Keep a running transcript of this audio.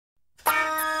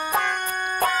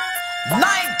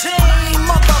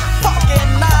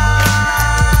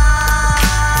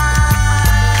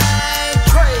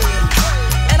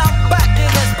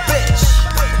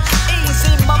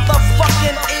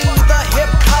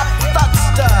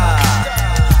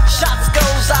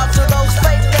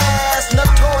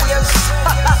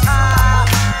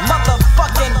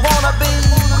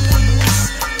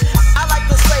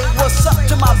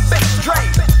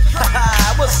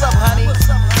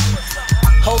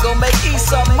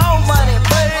Some more money,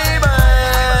 baby.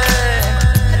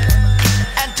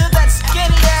 And to that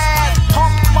skinny ass,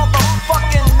 punk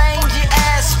motherfucking mangy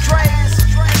ass straight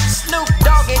Snoop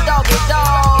Doggy Doggy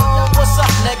Dog. What's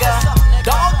up, nigga?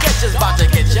 Dog catcher's about to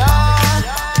get y'all.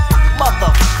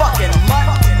 Motherfucking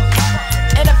mutt.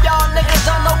 And if y'all niggas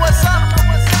don't know what's up,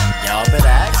 y'all better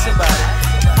ask somebody.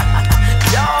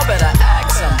 Y'all better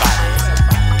ask somebody.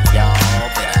 Y'all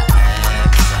better ask somebody.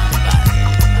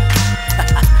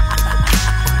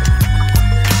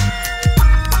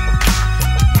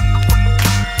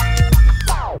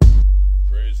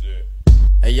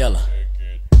 Hey, Yella.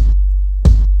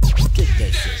 Get that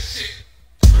shit.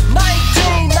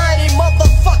 1990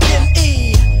 motherfucking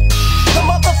E. The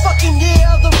motherfucking year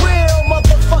of the real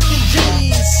motherfucking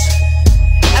G's.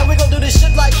 And we gon' do this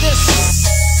shit like this.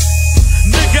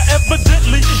 Nigga,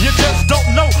 evidently, you just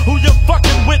don't know who you're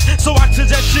fucking with. So I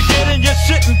suggest you get in your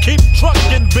shit and keep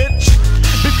trucking, bitch.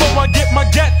 Before I get my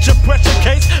your pressure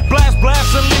case, blast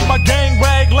and leave my gang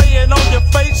rag laying on your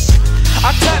face.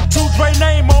 I tattooed Dre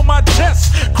name on my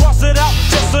chest, cross it out,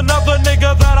 just another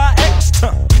nigga that I X'd.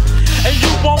 And you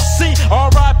won't see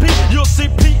R.I.P., you'll see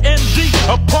P.N.D.,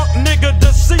 a punk nigga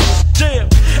deceased, yeah.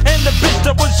 And the bitch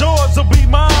that was yours will be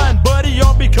mine, buddy,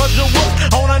 all because you was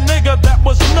on a nigga that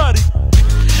was nutty.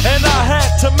 And I had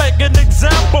to make an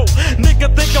example. Nigga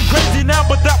think I'm crazy now,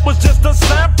 but that was just a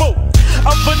sample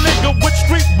of a nigga with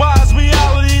streetwise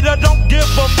reality that don't give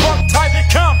a fuck type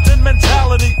Compton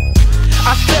mentality.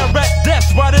 I stare at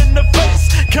death right in the face,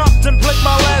 contemplate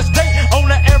my last day on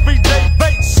an everyday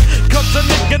base. Cause a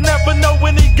nigga never know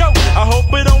when he go. I hope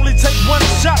it only takes one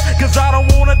shot, cause I don't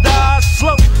wanna die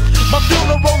slow. My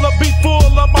funeral will be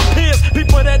full of my peers,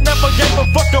 people that never gave a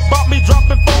fuck about me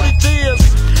dropping 40 tears.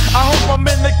 I hope I'm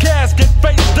in the casket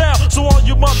face down, so all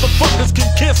you motherfuckers can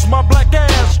kiss my black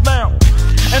ass now.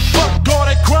 And fuck all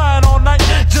that crying all night,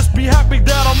 just be happy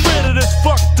that I'm rid of this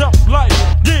fucked up life.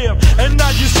 Yeah, and now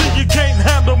you see you can't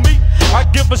handle me. I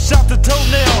give a shout to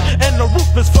Toenail and the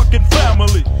Ruthless fucking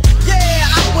family. Yeah,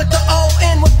 I'm with the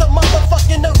O-N with the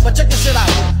motherfucking new. But check this shit out,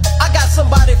 I got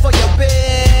somebody for your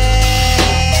bitch.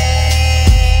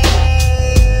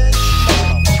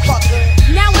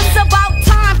 Now it's about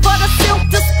time for the silk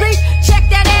to speak. Check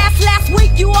that ass last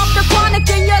week, you off the chronic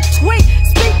in your tweet.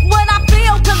 Speak what I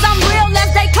feel, cause I'm real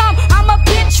as they come. I'm a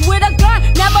bitch with a gun,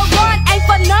 never run, ain't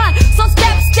for none. So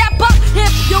step up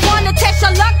if you wanna test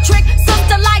your luck trick.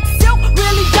 Sister like silk,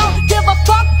 really don't give a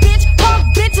fuck, bitch.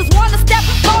 Punk bitches wanna step,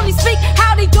 only speak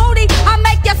howdy doody. I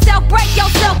make yourself break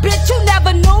yourself, bitch, you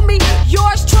never knew me.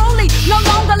 Yours truly, no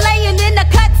longer laying in the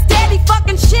cut, steady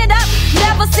fucking shit up.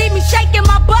 Never see me shaking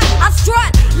my butt, I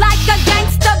strut like a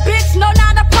gangster bitch. No,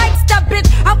 not a prankster bitch,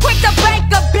 I'm quick to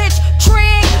bank a bitch.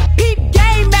 Trig, peep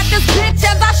game at this bitch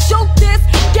as I shoot this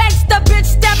gangster bitch,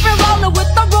 stepping rolling with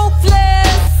the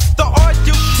Ruthless. The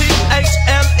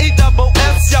R-U-T-H-L-E-S-S,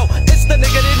 yo, it's the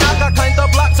nigga that knock, I claim the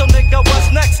block, so nigga,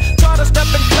 what's next? Try to step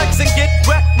and flex and get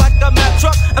wrecked like a mad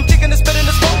truck. I'm kicking and spitting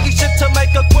this funky shit to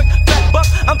make a quick fat buck.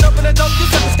 I'm dumping it, don't you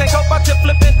suckers can't cope, I tip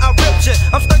flipping, I rip shit.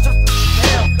 I'm stuck to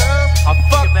damn girl, I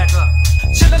fuck back up.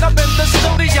 Chillin' up in the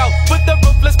studio with the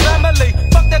Ruthless family.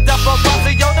 Fuck that double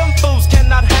posse, yo, them fools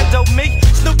cannot handle me.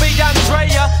 Snoopy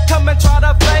Andrea, come and try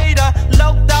to fade her.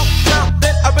 Low out,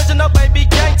 Compton, original baby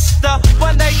gangster.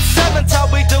 187's how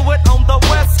we do it on the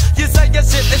west. You say your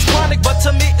shit is chronic, but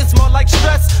to me it's more like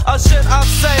stress. Or shit I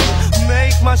say,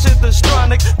 make my shit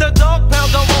astronic. The dog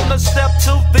pound don't wanna step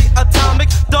to the atomic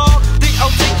dog.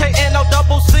 D-O-T-K-N-O-C-C-O-U-T,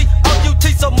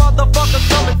 so motherfuckers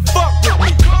come and fuck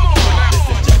with me. This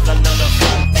is just another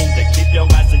something to keep your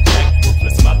ass in check.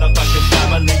 Ruthless motherfucking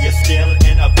family is still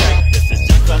in effect. This is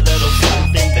just a little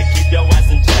something to keep your ass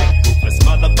in check. Ruthless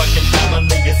motherfucking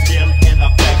family is still in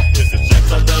effect. This is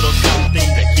just a little something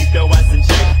to keep your ass in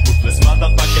check. Ruthless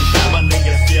motherfucking family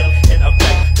is still in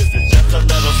effect. This is just a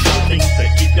little something to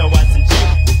keep your ass in check.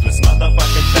 Ruthless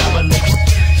motherfucking family.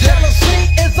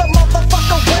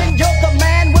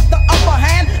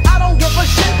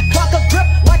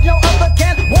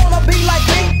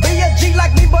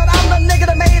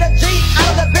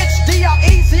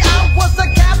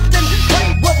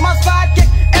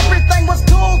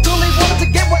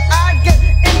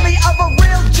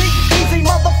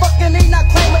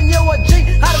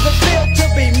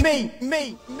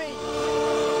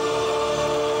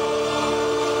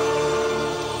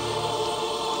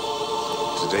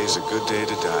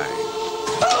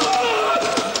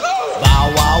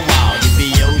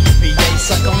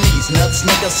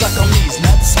 nuts, nigga, suck on these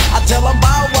nuts. I tell them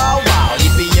bow, wow, wow,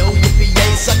 yippee-yo,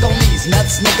 yippee-yay, suck on these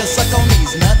nuts, nigga, suck on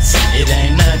these nuts. It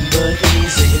ain't nothing but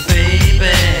easy,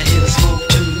 baby. Here to smoke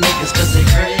two niggas cause they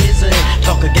crazy.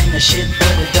 Talk a gang of shit,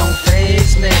 but it don't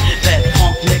faze me. That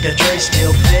punk nigga Dre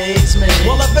still pays me.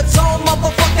 Well, if it's on,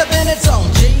 motherfucker, then it's on,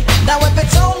 G. Now if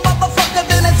it's on, motherfucker,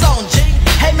 then it's on, G.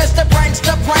 Hey, Mr.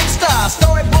 Prankster, prankster,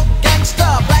 storybook gangster.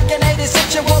 Back in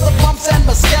 86, you wore the pumps and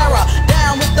mascara.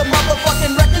 Down with the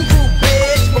motherfucking wrecking crew,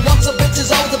 bitch. But once a bitch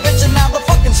is old, the bitch and now the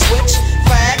fucking switch.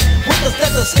 Fact, with the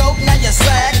stethoscope, now you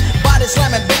sag. Body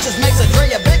slamming bitches makes a Dre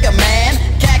a bigger man.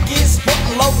 Khaki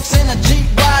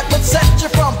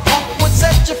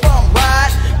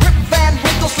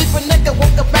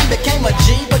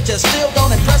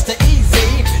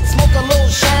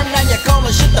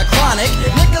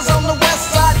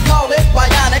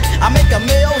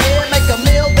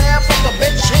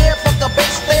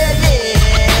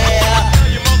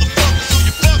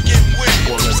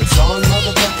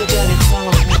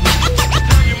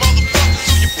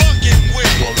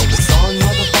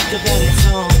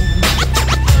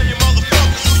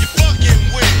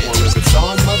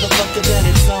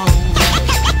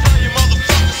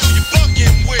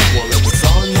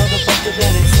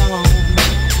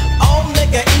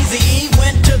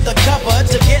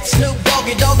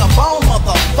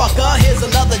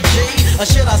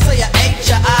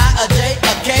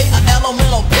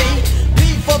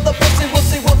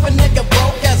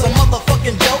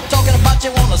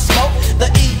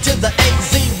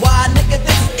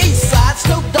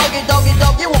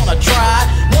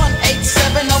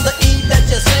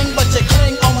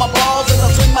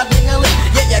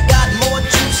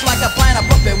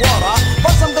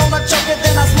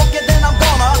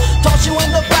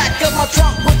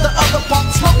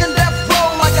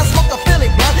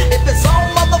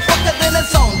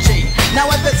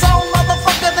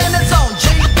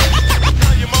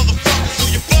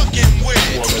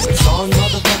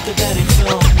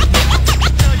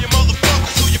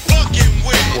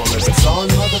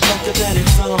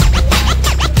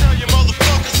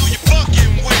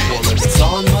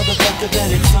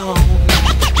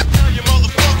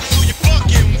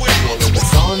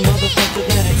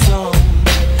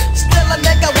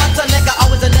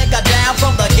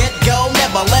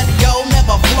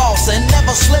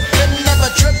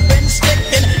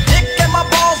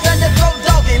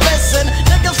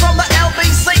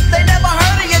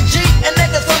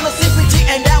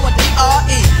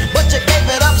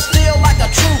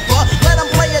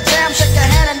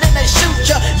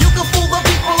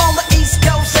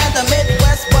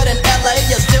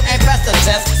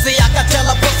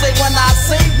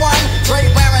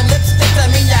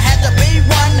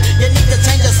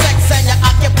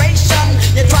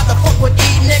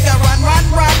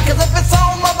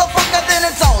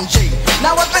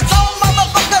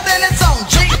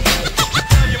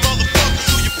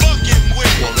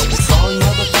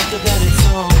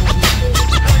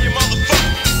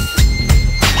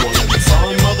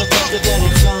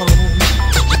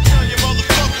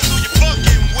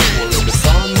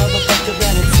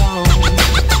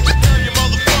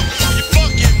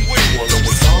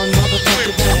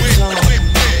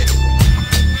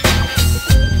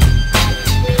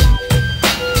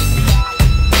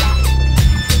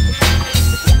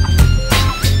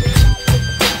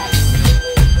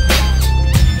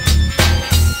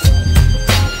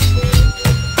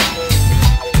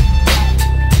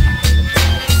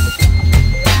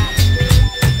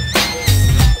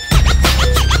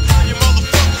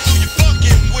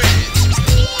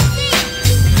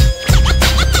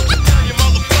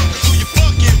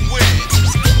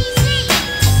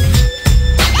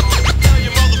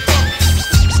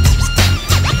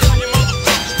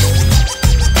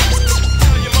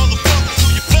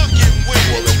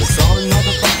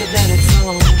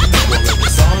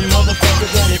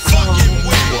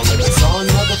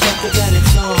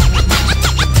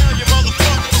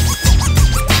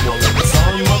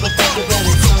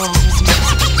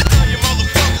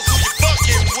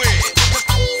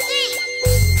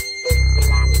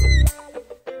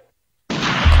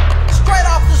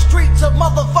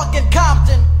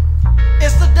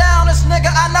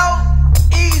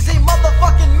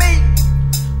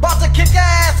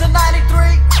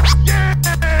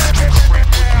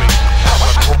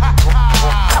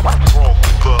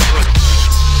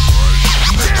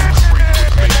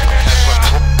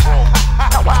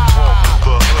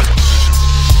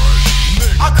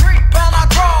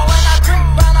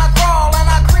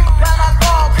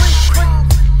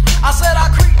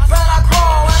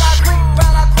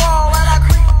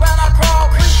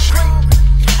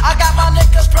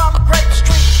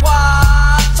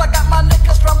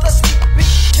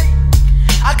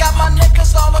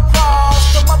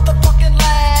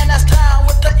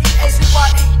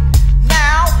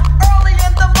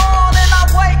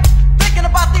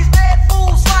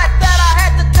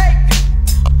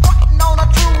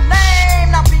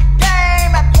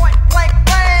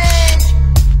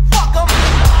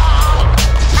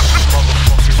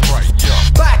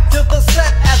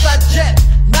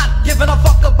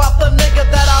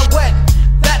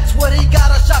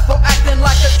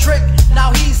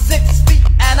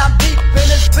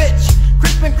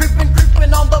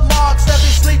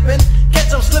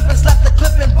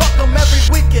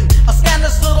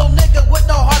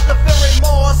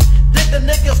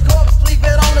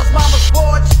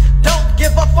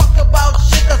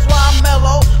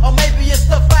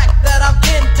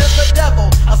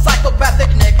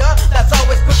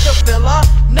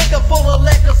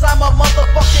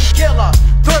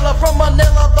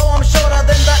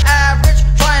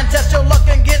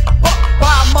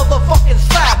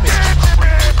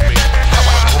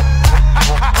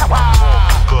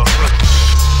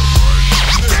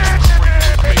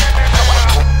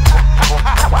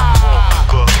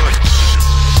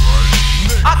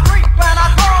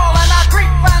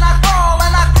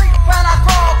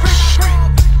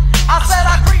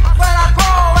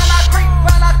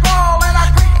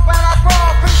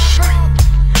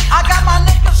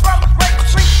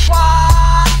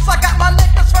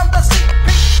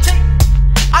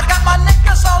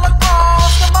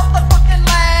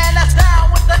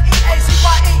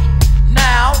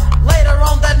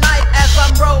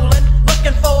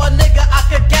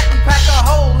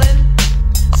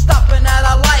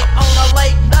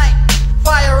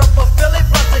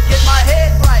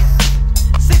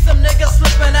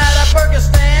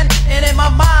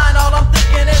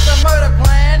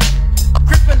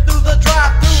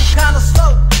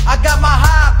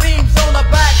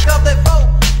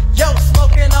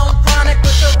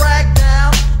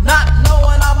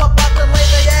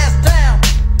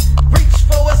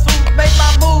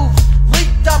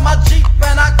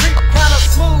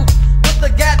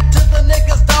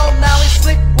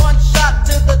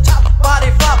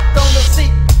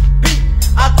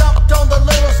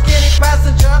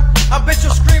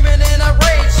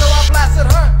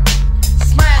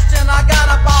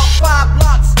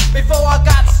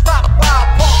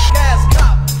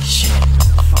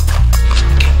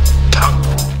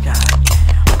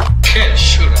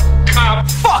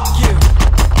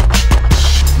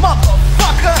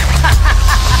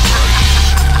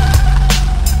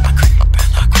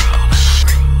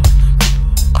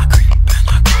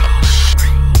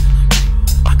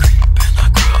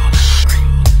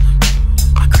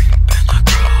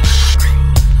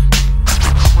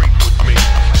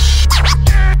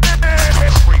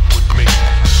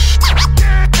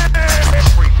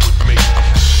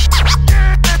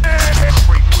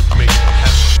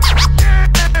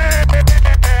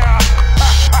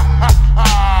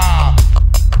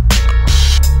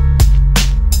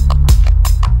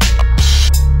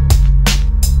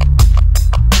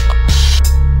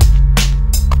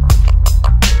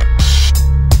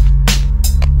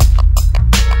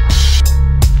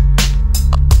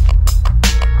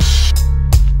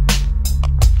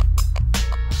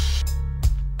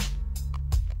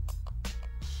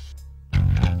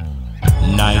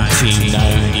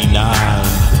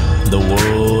 1999, the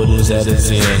world is at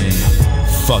its end.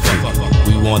 Fuck it,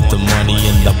 we want the money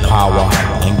and the power,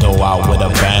 and go out with a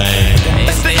bang.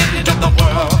 It's the end of the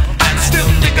world, and still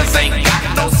niggas ain't got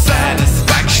no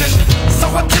satisfaction. So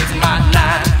I take my 9,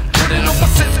 put it on my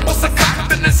set, what's a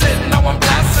cop in his head? Now I'm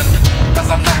blasting,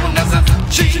 cause I'm known as a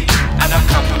G, and I'm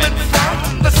coming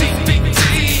from the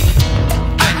CPT.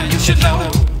 And you should know,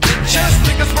 bitch ass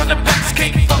niggas running backs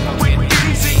can't fuck with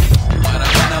Eazye.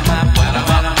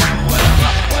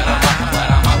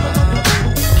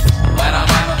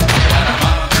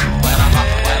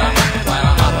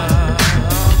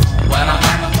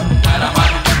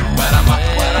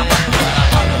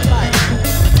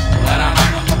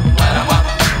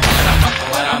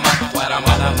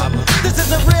 This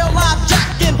is a real live jack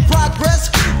in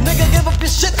progress. Nigga, give up your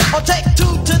shit or take 2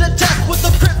 to the test with the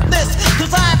cryptness.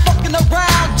 Cause I ain't fucking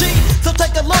around, G. So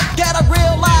take a look at a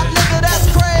real live nigga that's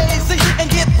crazy and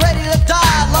get ready to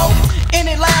die low.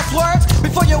 Any last words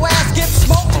before your ass gets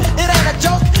smoked? It ain't a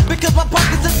joke because my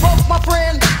pockets is broke, my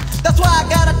friend. That's why I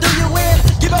gotta do you in.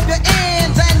 Give up your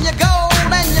ends and your gold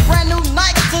and your brand new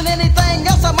Nikes and anything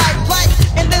else I might like.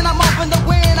 And then I'm off in the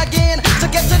win again. So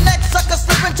get your next sucker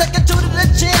slipping, take it 2 to the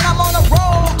chin. I'm on a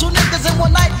roll, 2 niggas in one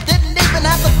night, didn't even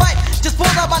have to fight. Just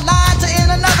pulled out my 9 to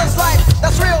end another's life.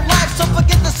 That's real life, so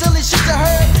forget the silly shit you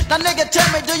heard. Now nigga, tell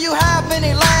me, do you have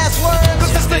any last words?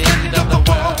 Cause it's the end of the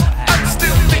world, and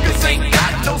still niggas ain't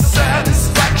got no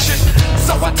satisfaction.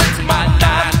 So I take my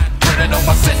 9, put it on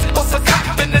my set, what's a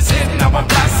cop in his head? Now I'm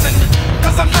blasting,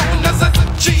 cause I'm known as a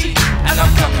G, and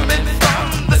I'm coming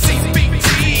from the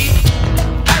CPT.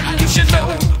 And you should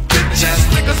know, bitch ass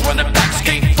niggas running backs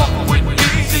can't fuck with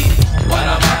Eazye. What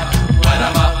I'm up, what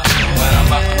I'm up, what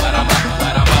I'm up, what I'm up,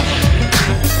 what I'm up.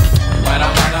 What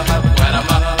I'm up, what I'm up, what I'm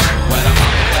up, what I'm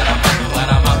up, what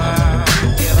I'm up.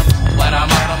 What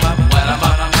I'm up, what I'm up,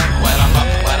 what I'm up,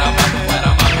 what I'm up, what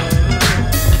I'm up.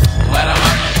 What I'm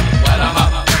up, what I'm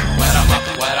up, what I'm up,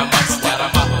 what I'm up, what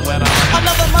I'm up, what I'm up.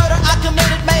 Another murder I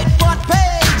committed made front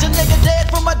page. A nigga dead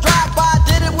from a drive-by,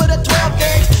 did it with a 12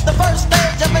 gauge. The first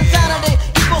stage of insanity.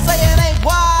 People say it ain't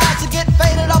wise to get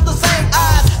faded off the same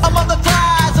eyes. A mother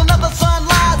cries, another son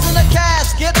lies in a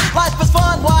casket. Life is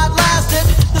fun while it lasted.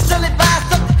 The silly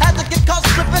bastard had to get caught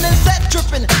slipping and set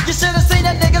tripping. You should have seen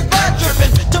that nigga's blood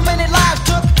dripping. Too many lives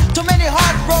took, too many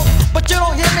hearts broke. But you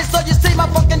don't hear me, so you see my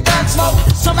fucking gun smoke.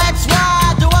 Some ask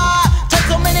why do I take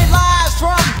so many lives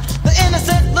from the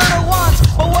innocent little ones?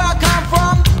 But where I come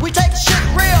from, we take shit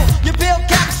real. You build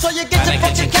caps so you get your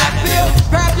fucking cap bill.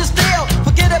 Grab your steel,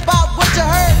 forget about what you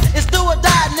heard. It's do or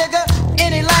die, nigga.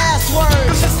 Any last words?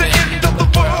 Cause it's the end of the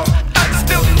world, and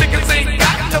still niggas ain't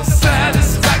got no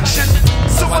satisfaction.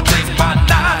 So I take my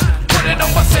 9, put it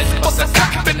on my set, what's a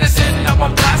cop in his head? Now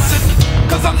I'm blasting,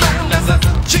 cause I'm known as a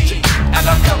G, and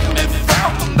I'm coming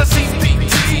from the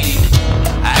CPT.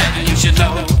 And you should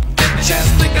know, bitch ass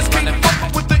niggas can't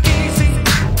fuck with the Eazye.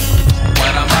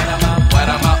 What I'm up, what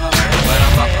I'm up, what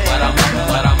I'm up, what I'm up,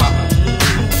 what I'm up.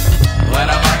 What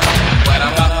I'm up, what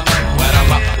I'm up, what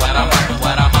I'm up, what I'm up,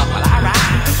 what I'm up.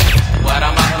 What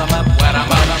I'm up, what I'm up, what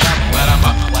I'm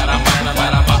up, what I'm up,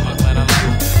 what I'm up, what I'm up.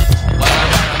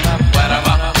 What I'm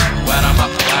up, what I'm up,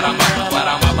 what I'm up, what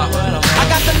I'm up, what I'm up. I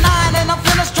got the 9 and I'm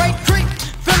feeling straight creep.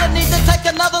 Feeling need to take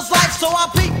another's life, so I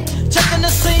peep. Checking the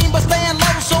scene, but staying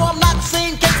low, so I'm not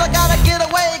seen. Case I gotta get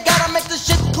away, gotta make this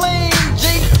shit clean,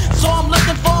 G. So I'm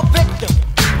looking for a victim.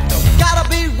 Gotta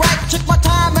be right, took my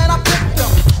time and I picked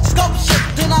them. Scope shit,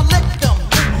 then I licked them.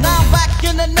 Now I'm back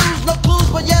in the news, no clues,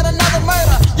 but yet another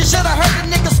murder. You should've heard the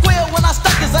nigga squeal when I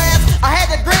stuck his ass. I had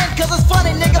to grin cause it's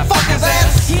funny, nigga, fuck his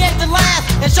ass. He ain't the last,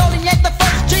 and Shorty ain't the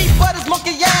first G. But his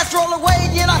monkey ass roll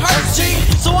away, and I hurt G.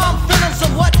 So I'm feeling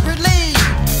somewhat relieved.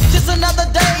 Just another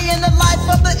day in the life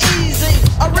of the Eazye.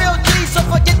 A real G, so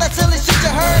forget that silly shit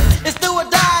you heard. It's do or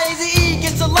die, Eazye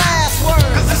gets the last word.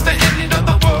 Cause it's the end of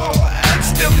the world, and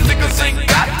still niggas ain't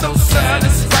got no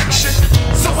satisfaction.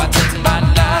 So I take my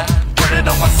 9, put it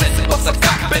on my set, what's a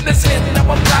cop in his head?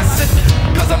 Now I'm blasting,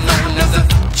 cause I'm known as a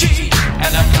G,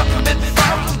 and I'm coming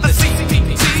from the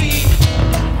CPT.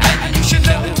 And you should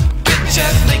know, bitch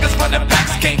ass niggas running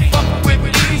backs can't fuck with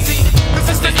Eazye. Cause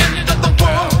it's the end of the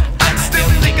world,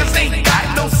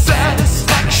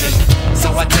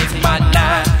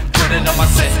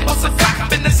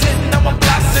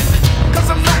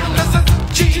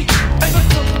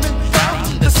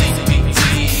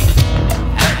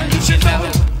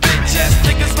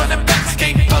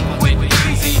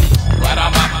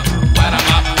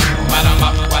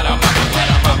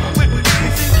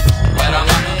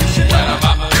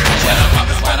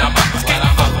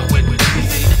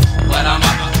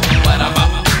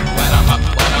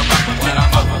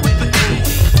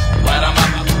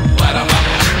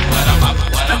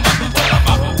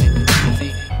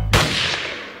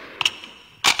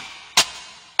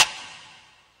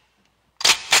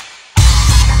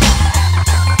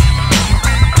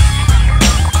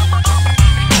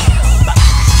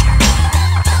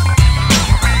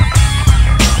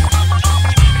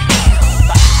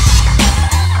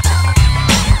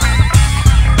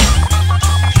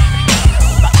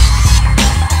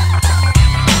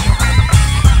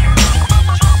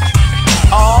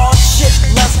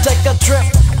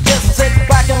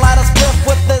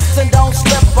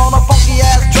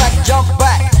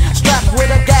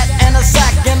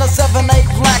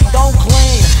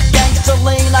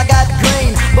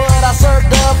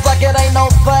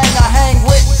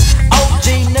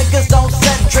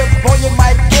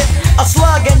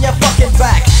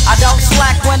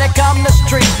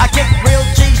 street. I kick real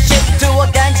G shit to a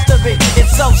gangster beat.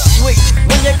 It's so sweet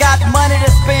when you got money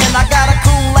to spend. I got a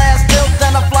cool ass tilt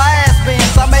and a fly ass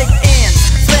Benz. I make ends,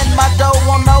 spend my dough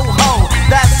on no hoe.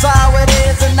 That's how it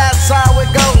is and that's how it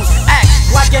goes. Act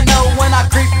like you know when I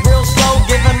creep real slow,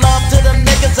 giving love to the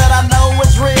niggas that I know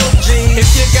is real G. If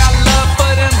you got love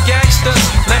for them gangsters,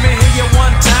 let me hear you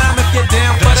one time if you're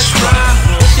down for the crime.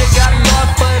 If you got love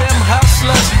for them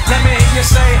hustlers, let me hear you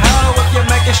say ho if you're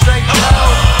making straight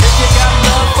dough. If you got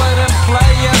love for them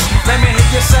players, let me hear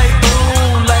you say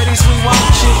ooh, ladies we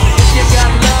want you. If you got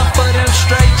love for them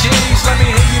straight G's, let me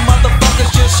hear you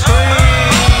motherfuckers just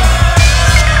scream.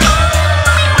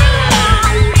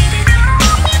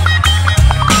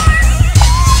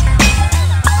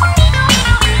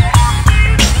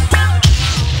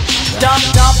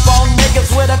 Dump on niggas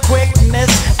with a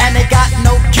quickness, and they got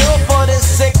no cure for this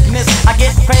sickness. I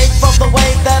get paid for the way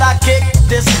that I kick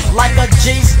this, like a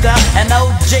G-star, an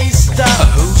OG-star.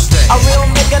 Who's that? A real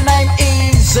nigga named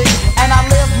Eazye, and I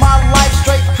live my life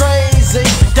straight crazy.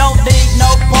 Don't need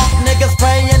no punk niggas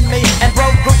paying me, and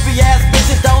broke groupie ass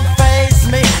bitches don't faze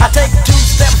me. I take 2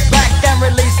 steps back and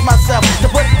release myself to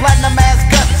put platinum ass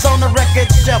cuts on the record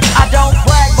shelf. I don't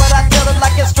brag, but I tell it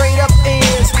like it straight up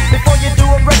is. Before you do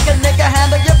a record, nigga,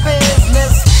 handle your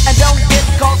business, and don't get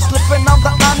caught slipping on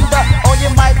the under, or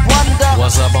you might wonder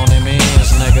What's up on them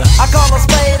ends, nigga? I call a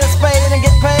spade and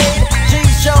get paid. G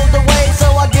showed the way,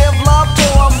 so I give love to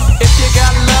 'em. If you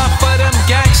got love for them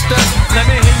gangsters, let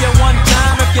me hear you one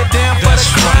time if you're down for the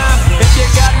crime. If you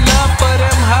got love for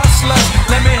them hustlers,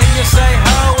 let me hear you say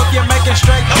ho if you're making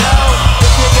straight dough.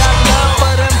 If you got love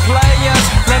for them players,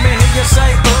 let me hear you say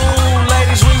ooh,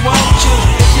 ladies we want you.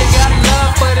 If you got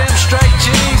love for them straight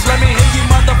G's, let me hear you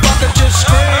motherfuckers just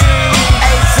scream.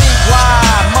 Eazye,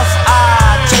 must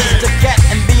I chase the cat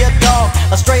and be a dog,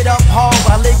 a straight up hog?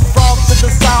 I leapfrog to the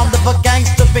sound of a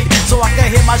gangster beat, so I can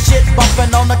hear my shit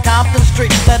bumping on the Compton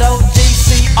street. That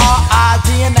OGCRI,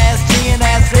 G&S,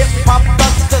 hip hop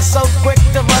buster, so quick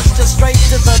to rush just straight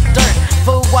to the dirt.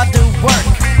 Fool, I do work.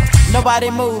 Nobody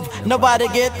move, nobody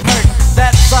get hurt.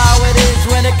 That's how it is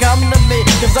when it come to me,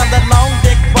 cause I'm that long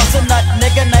dick bustin' nut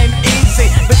nigga named Eazye.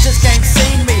 Bitches can't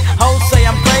see me, hoes say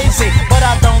I'm crazy, but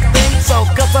I don't think so,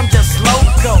 cause I'm just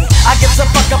loco. I give a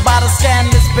fuck about a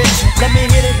scandalous bitch. Let me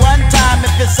hit it one time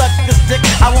if you suck this dick.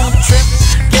 I won't trip,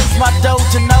 gives my dough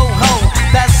to no hoe.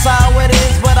 That's how it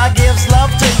is, but I gives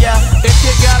love to ya. If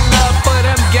you got love for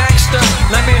them gangsters,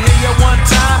 let me hear you one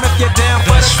time if you're down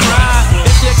for the crime.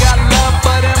 If you got love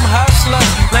for them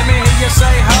hustlers, let me hear you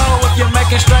say ho if you're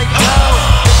making straight dough.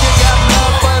 If you got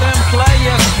love for them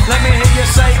players, let me hear you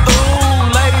say ooh,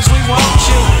 ladies we want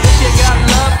you. If you got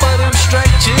love for them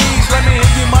straight G's, let me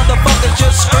hear you motherfuckers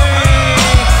just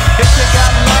scream. If you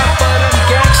got love for them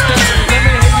gangsters, let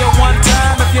me hear you one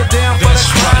time if you're down for the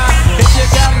crime. If you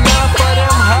got love for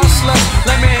them hustlers,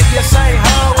 let me hear you say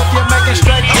ho if you're making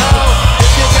straight dough.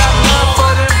 If you got love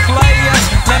for them players,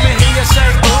 let me hear you say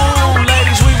ooh,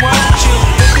 ladies we want you.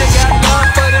 If you got love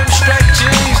for them straight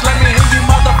G's, let me hear you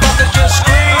motherfuckers just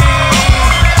scream.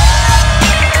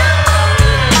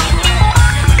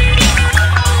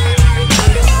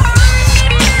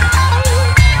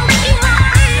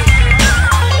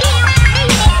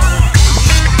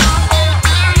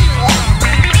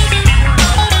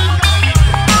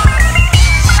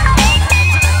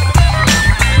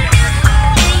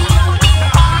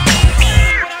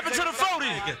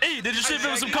 Did you see if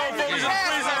there was some cold foliage in the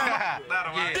freezer?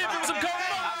 If there was some cold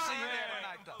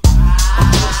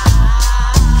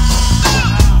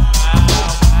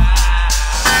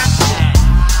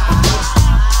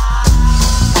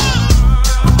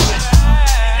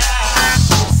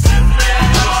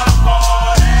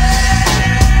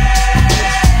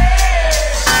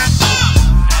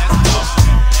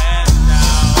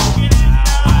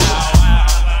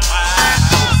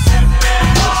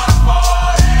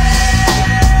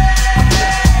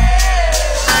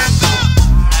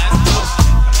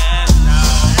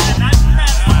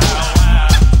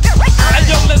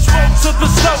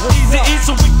Eazye,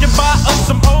 so we can buy us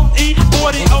some OE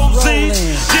 40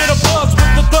 OZs. Get a buzz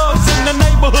with the thugs in the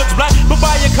neighborhoods black, but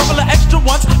buy a couple of extra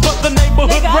ones for the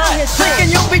neighborhood rat. Thinking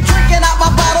you'll be drinking out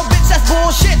my bottle, bitch, that's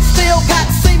bullshit. Still got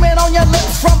semen on your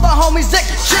lips from the homie's dick.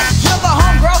 Shit, you're the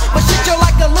homegirl, but shit, you're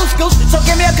like a loose goose. So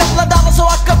give me a couple of dollars so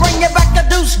I can bring you back a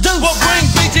deuce. Well, bring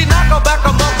BG Knocko back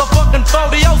a motherfucking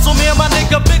 40. So me and my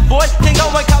nigga Big Boy can go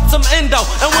and cop some endo,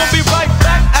 and we'll be right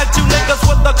back at you niggas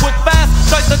with a quick fast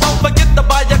choice. So don't forget to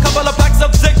buy a couple of packs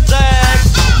of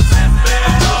zigzags.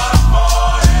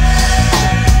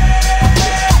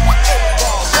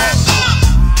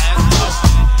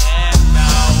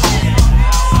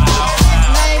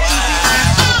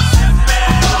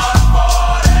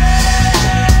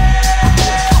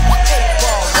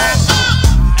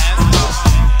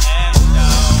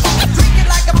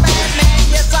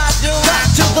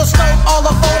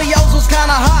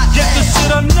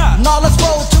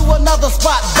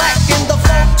 back in the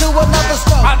flow to another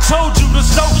stove. I told you to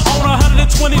stove on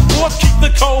 124th, keep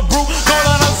the cold brew. Go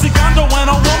down to Segundo and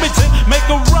on Wilmington, make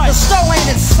a right. The stove ain't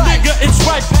in sight. Nigga, it's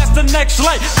right past the next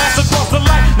light, pass across the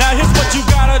light. Now here's what you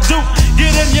gotta do: get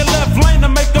in your left lane to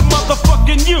make the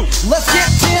motherfucking U. Let's get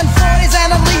 1040s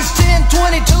and at least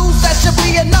 1022s. That should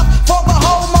be enough for the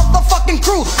whole motherfucking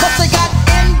crew. Plus they got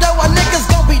endo, a niggas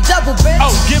gon' be double bent.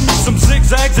 Oh, give me some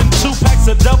zigzags and 2 packs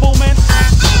of double mint.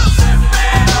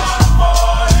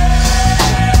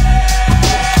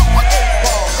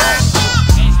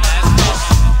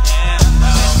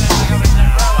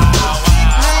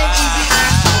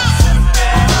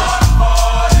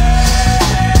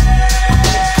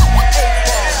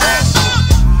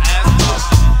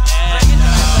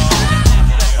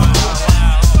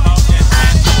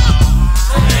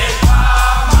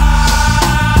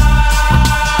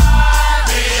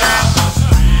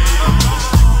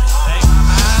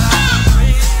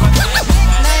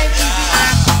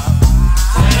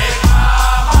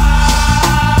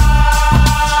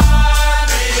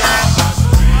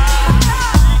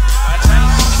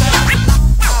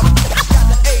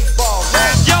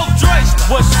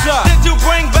 Did you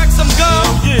bring back some gum?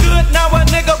 Yeah. Good, now a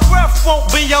nigga breath won't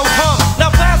be your hum.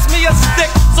 Now pass me a stick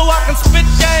so I can spit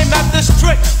game at this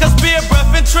trick. Cause beer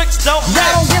breath and tricks don't mix. I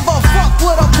don't give a fuck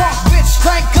what a punk bitch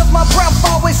drink, cause my breath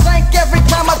always stink every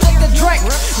time I take a drink.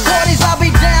 40s I'll be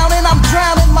down and I'm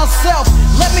drowning myself.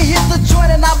 Let me hit the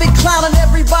joint and I'll be clowning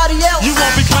everybody else. You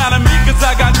won't be clowning me cause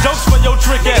I got jokes for your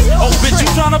trick ass. Oh bitch, you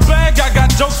tryna bag? I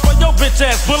got jokes for your bitch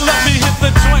ass. But let me hit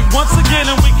the joint once again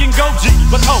and we can go G.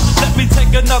 But oh, let me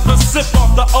take another sip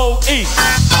off the OE.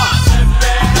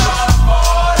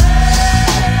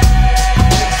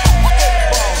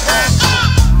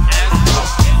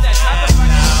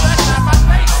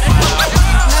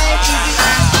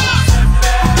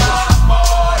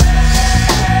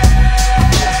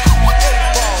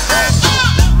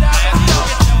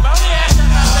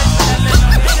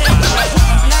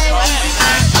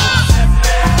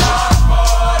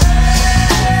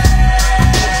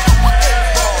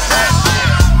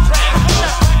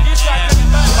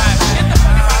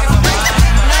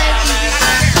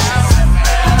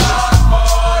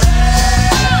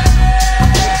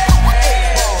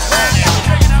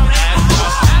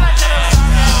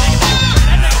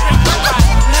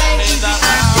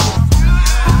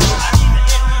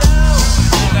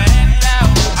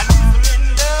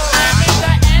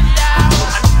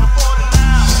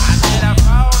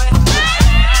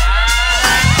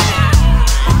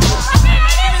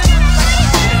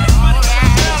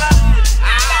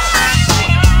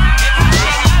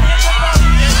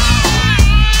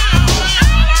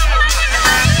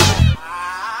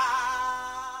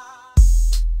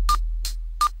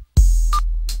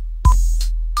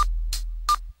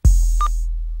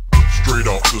 Straight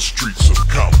off the streets of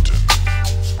Compton,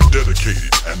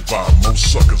 dedicated and by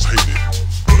most suckers hated.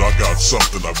 But I got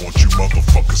something I want you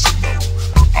motherfuckers to know.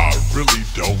 I really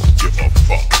don't give a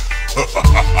fuck.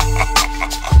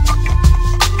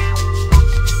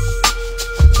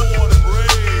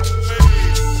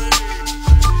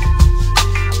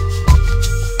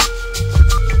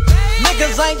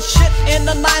 Niggas ain't shit in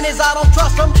the 90s, I don't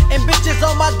trust them. And bitches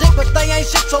on my dick, but they ain't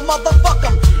shit, so motherfuck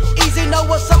them. Easy know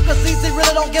what's up, cause Easy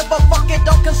really don't give a fuck. It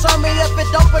don't concern me if it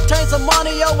don't pertain to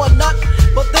money or not.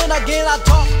 But then again, I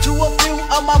talk to a few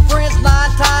of my friends 9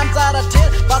 times out of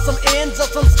 10 about some ends or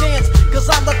some skins. Cause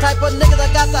I'm the type of nigga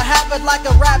that got to have it like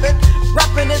a rabbit.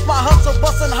 Rapping is my hustle,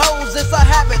 bustin' hoes, it's a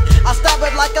habit. I stab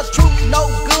it like a true no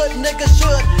good nigga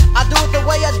should. I do it the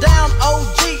way a down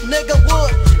OG nigga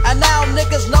would. And now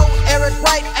niggas know Eric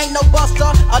Wright ain't no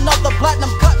buster. Another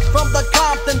platinum cut from the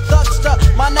Compton thugster.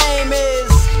 My name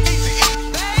is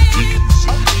Easy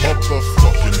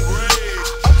motherfucking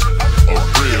a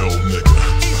real nigga.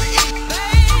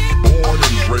 Born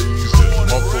and raised in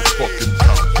motherfucking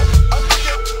Compton.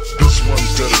 This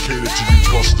one's dedicated to you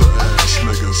buster ass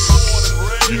niggas.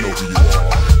 You know who you are.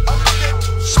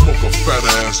 Smoke a fat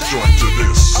ass joint to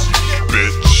this,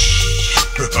 bitch.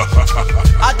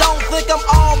 I don't think I'm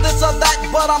all this or that,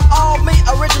 but I'm all me.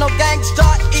 Original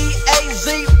gangsta,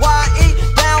 Eazye.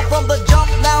 Down from the jump,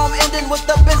 now I'm ending with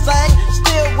the bizang.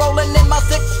 Still rolling in my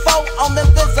 6'4" on them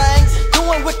bizangs.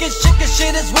 Doing wicked shit, cause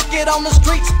shit is wicked on the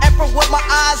streets. And from what my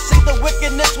eyes see, the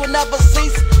wickedness will never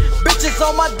cease. Bitches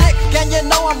on my dick, and you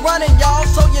know I'm running, y'all.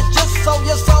 So you just sold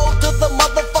your soul to the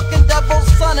motherfucking devil's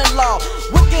son-in-law.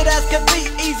 Wicked as can be,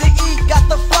 Eazy-E got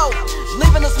the flow.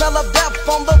 Leaving the smell of death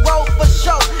on the road for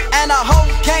show. And a hoe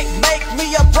can't make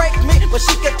me or break me, but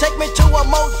she can take me to a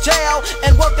motel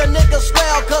and work a nigga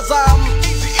swell, cause I'm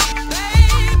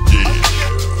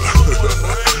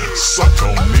Yeah. Suck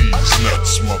on these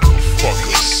nuts,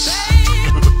 motherfuckers.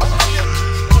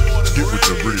 Get with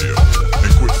the real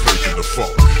and quit faking the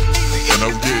funk. And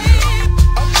oh yeah,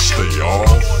 stay off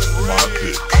my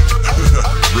dick.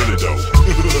 Really though.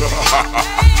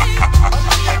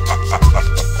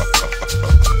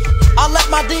 I let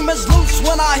my demons loose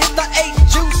when I hit the 8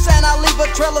 juice, and I leave a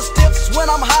trail of stiffs when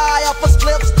I'm high off of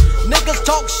spliffs. Niggas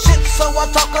talk shit, so I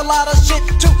talk a lot of shit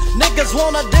too. Niggas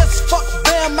wanna diss, fuck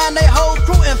them and they whole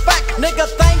crew. In fact, nigga,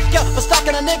 thank ya for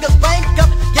stocking a nigga's bank up.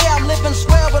 Yeah, I'm living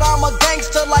swell, but I'm a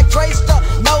gangster like Drayster.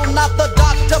 No, not the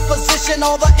doctor, physician,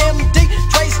 or the MD.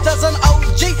 Drayster's an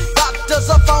OG, doctor's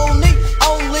a phony.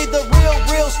 Only the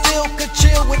real still could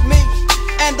chill with me,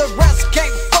 and the rest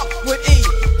can't fuck with E.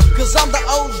 Cause I'm the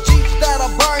OG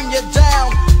that'll burn you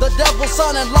down, the devil's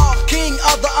son-in-law, king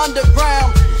of the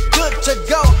underground. Good to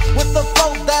go with the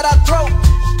flow that I throw,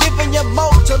 giving you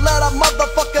more to let a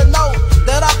motherfucker know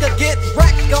that I could get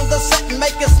wrecked on the set and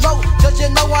make it smoke. Cause you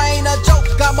know I ain't a joke,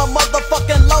 I'm a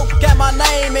motherfucking loc, and my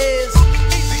name is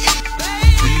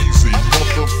Easy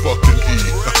motherfucking E.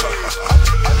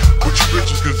 But you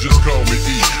bitches could just call me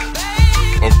E.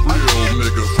 A real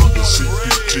nigga from the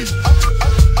CPT,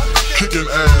 kicking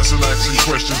ass and asking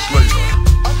questions later.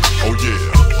 Oh yeah,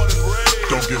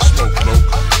 don't get smoked, loc.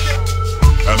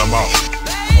 And I'm out,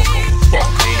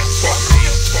 motherfuckers.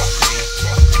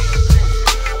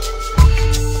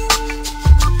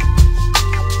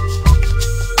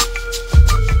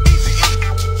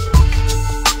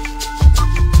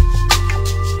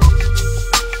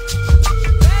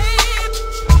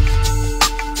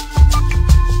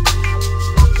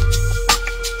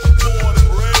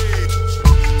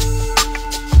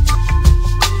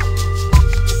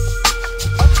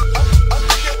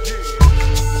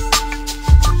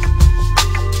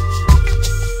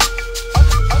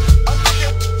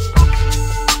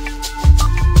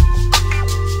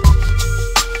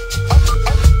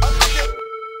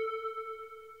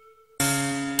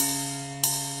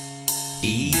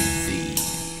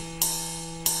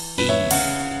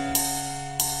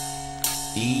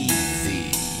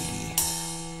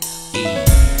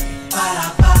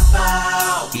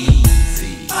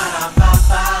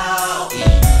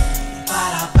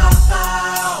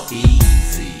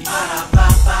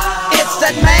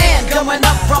 Coming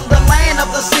up from the land of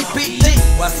the CPT.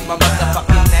 What's my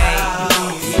motherfucking name?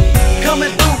 Coming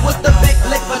through with the big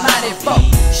lick for 94.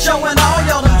 Showing all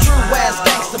y'all them true ass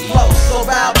gangsta flows. So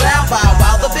bow down, bow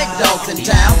wow, the big dogs in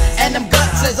town. And them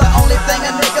guts is the only thing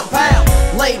a nigga pound.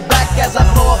 Laid back as I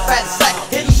blow a fat sack,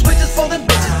 hitting switches for them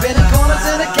bitches, bending corners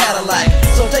in a Cadillac.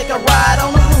 So take a ride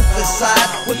on the roofless side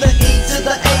with the E to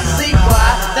the Eazye.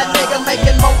 That nigga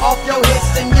making more off your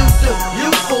hits than you do. You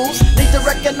fools need to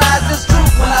recognize this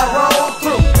truth when I roll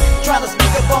through. Trying to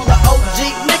speak up on the OG,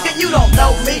 nigga, you don't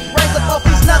know me. Raise up off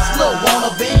these nuts, little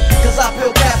wannabe. Cause I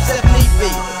feel caps if need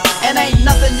be. And ain't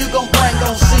nothing you gon' bring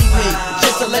gon' see me.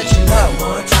 Just to let you know.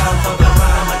 One more time for the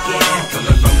rhyme again.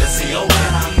 Coming from the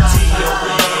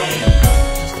C-O-M-E-T-O-N.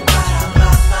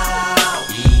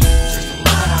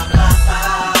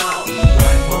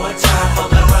 One more time for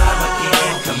the rhyme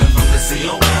again. Coming from the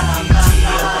C-O-M-E-T-O-N.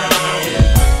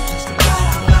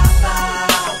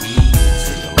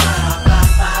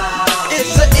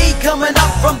 It's an E coming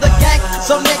up from the gang.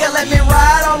 So nigga, let me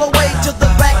ride all the way to the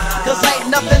bank. Cause ain't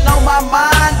nothing on my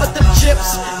mind but the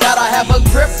chips. Gotta have a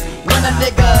grip when a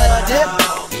nigga dip.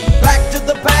 Back to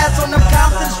the past on them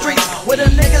Compton streets, where the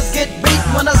niggas get beat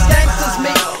when us gangsters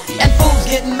meet. And fools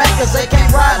getting mad cause they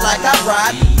can't ride like I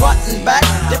ride. Front and back,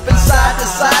 dipping side to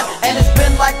side. And it's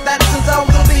been like that since I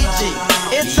was a BG.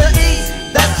 It's an E,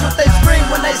 that's what they scream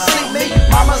when they see me.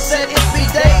 Mama said it be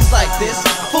days like this.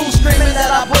 Fools screaming that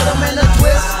I put them in a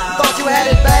twist. Thought you had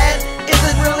it bad, is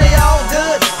it really all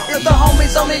good? If the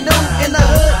homies only knew in the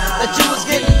hood that you was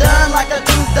getting done like a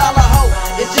 $2 hoe.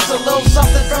 It's just a little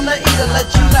something from the E to let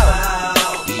you know.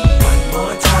 One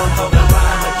more time for the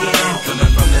rhyme again.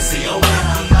 Coming from the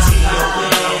C-O-M-E-T-O-N.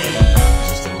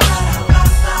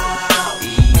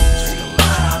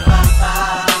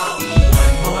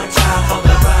 One more time for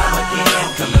the rhyme again.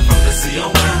 Coming from the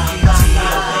C-O-M-E-T-O-N.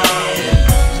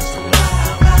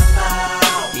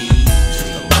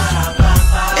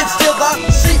 It's still the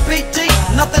CPT,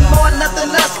 nothing more, nothing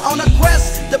less. On a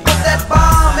quest to put that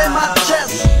bomb in my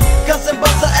chest. Cause them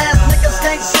buster ass niggas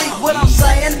can't see what I'm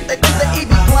saying. They think the E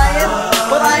be playing,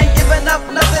 but I ain't giving up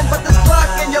nothing but this clock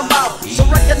in your mouth. So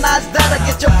recognize that or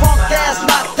get your punk ass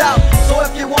knocked out. So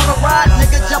if you wanna ride,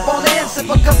 nigga, jump on in,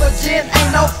 sip a cup of gin.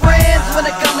 Ain't no friends when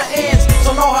it come to ends,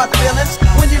 so no hard feelings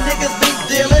when you niggas be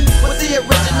dealing with the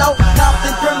original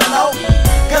Compton criminal.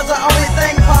 Cause the only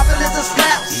thing poppin' is the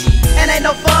snaps, and ain't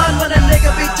no fun when a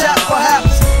nigga be tapped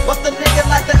perhaps.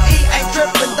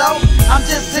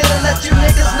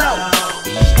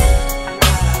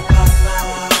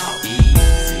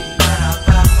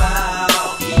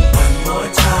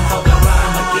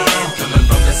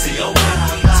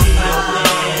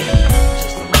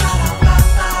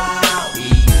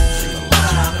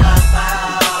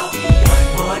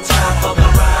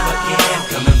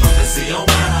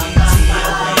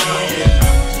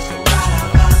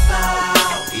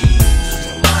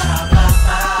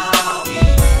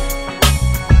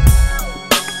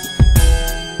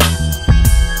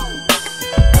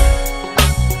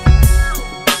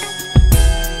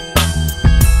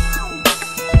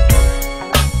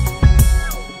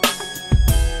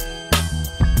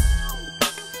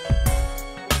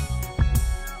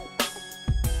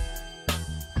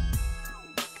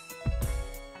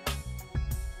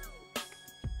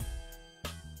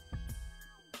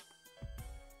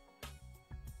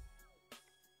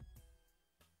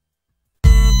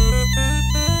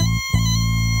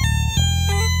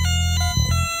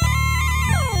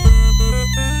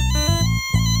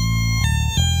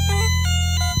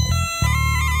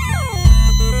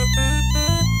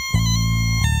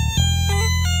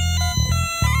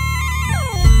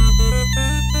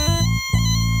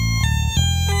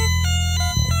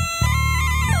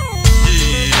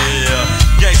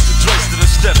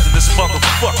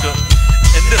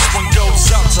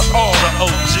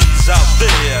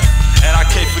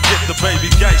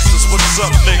 baby gangsters, what's up,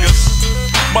 niggas?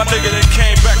 My nigga that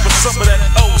came back with some of that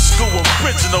old school,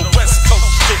 original West Coast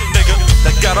shit, nigga,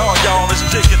 that got all y'all on his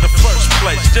dick in the first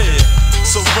place, yeah.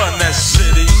 So run that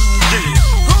city, yeah.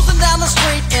 Cruising down the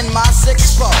street in my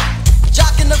 6'4",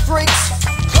 jocking the freaks,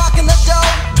 clocking the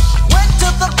dough. Went to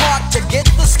the park to get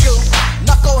the scoop.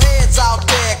 Knuckleheads out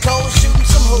there, cold shooting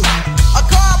some hoop. A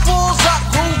car pulls up,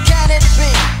 who can it be?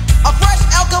 A fresh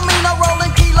El Camino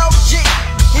rolling Kilo G.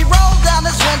 He rolled down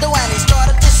his window and he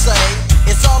started to say,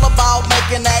 it's all about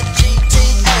making that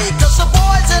GTA. Cause the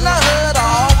boys in the hood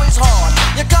are always hard.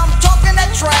 You come talking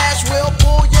that trash, we'll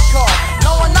pull your car.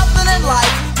 Knowing nothing in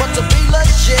life but to be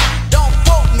legit. Don't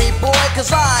quote me, boy,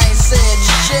 cause I ain't said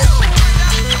shit.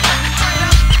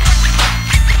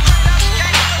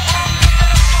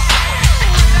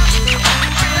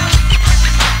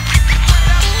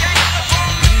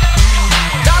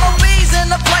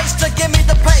 To give me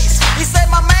the pace. He said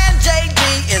my man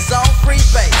JD is on free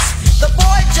base. The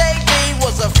boy JD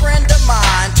was a friend of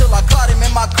mine till I caught him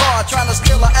in my car trying to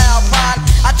steal an Alpine.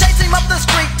 I chased him up the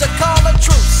street to call a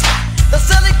truce. The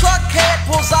silly Clark head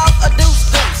pulls out a deuce.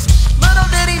 Little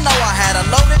did he know I had a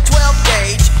loaded 12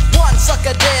 gauge. One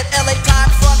sucker dead, LA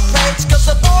Times front page. Cause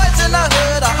the boys in the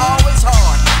hood are always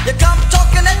hard. You come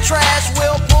talking that trash,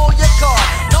 we'll pull your car.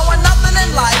 Knowing nothing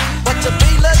in life but to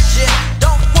be legit.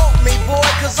 Don't quote me, boy,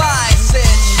 cause I ain't said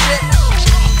shit.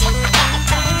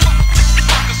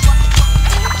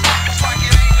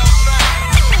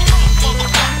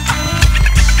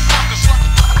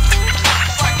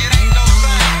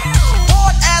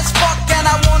 Bored as fuck and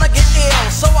I wanna get ill,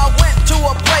 so I went to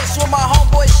a place where my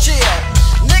homeboys chill.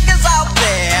 Niggas out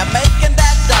there making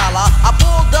that dollar. I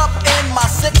pulled up in my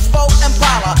 6'4"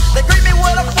 Impala. They greet me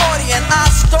with a 40 and I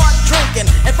start drinking.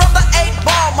 And from the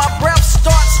 8-ball my breath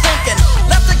starts stinking.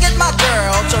 Left to get my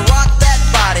girl to rock that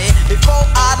body. Before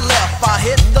I left I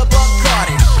hit the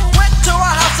Bacardi. Went to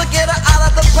her house to get her out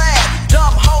of the pad.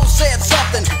 Dumb hoe said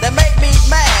something that made me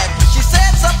mad. She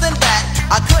said something that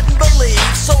I couldn't believe.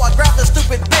 So I grabbed the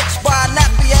stupid bitch by a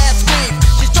nappy ass weave.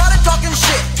 She started talking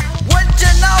shit. Wouldn't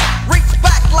you know? Reached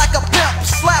back like a pimp,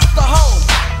 slapped the hoe.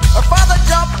 Her father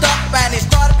jumped up and he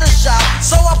started to shout.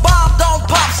 So a bomb don't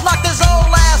pop, knocked his old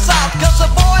ass out. Cause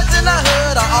the boys in the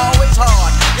hood are always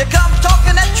hard. You come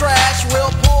talking that trash,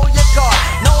 we'll pull your car.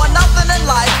 Knowing nothing in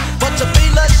life but to be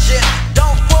legit.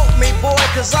 Don't quote me, boy,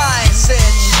 cause I ain't said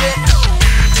shit.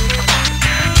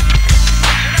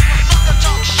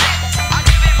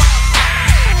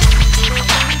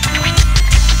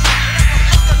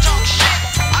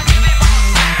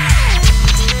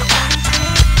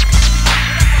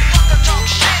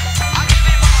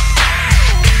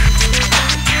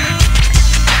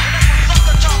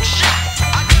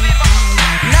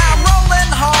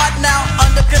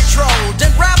 Control,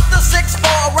 then wrapped the 6'4"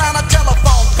 around a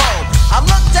telephone pole. I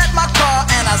looked at my car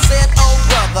and I said, oh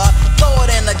brother, throw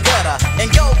it in the gutter and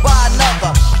go buy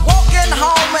another. Walking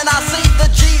home and I see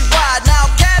the G ride. Now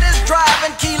cat is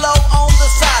driving, Kilo on the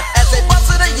side. As they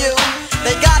busted a U,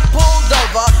 they got pulled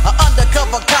over. An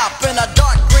undercover cop in a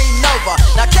dark green Nova.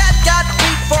 Now cat got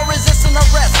beat for resisting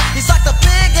arrest. He socked a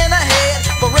pig in the head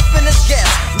for ripping his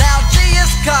guest. Now G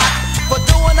is caught for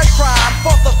doing a crime.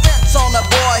 Fourth offense on the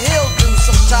boy, he'll do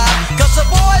some time. Cause the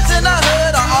boys in the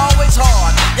hood are always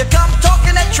hard. You come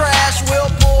talking that trash,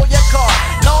 we'll pull your car.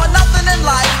 Knowing nothing in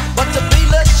life but to be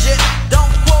legit.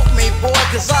 Don't quote me, boy,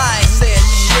 cause I ain't said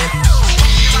shit.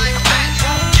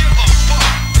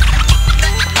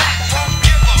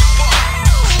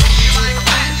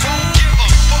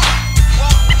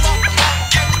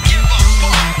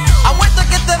 I went to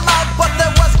get them out, but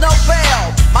there was no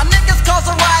bail. My niggas caused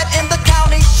a riot in the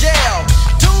county jail.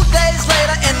 2 days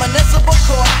later in municipal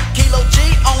court, Kilo G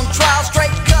on trial,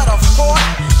 straight gutter fort.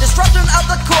 Disruption of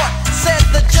the court, said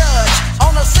the judge.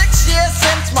 On a 6-year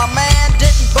sentence, my man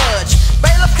didn't budge.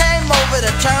 Bailiff came over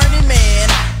to turn him in.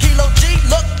 Kilo G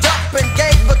looked up and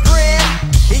gave a grin.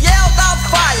 He yelled out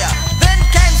fire, then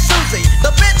came Susie.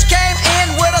 The bitch came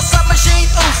in with a submachine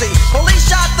Uzi. Police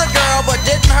shot the girl but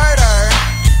didn't hurt her.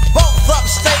 Both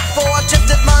upstate for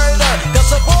attempted murder. Cause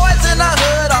the boys in the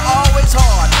hood are always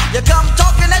hard. You come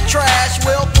talking that trash,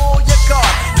 we'll pull your car.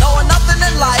 Knowing nothing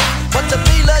in life but to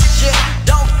be legit.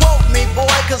 Don't quote me, boy,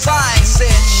 cause I ain't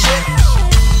said shit.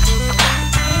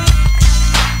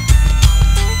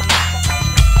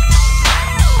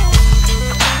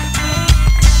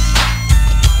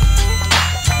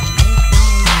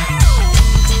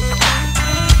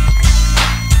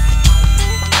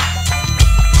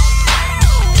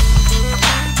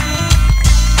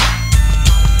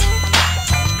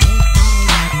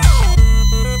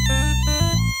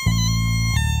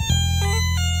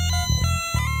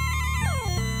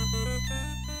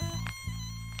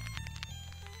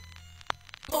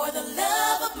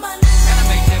 Gotta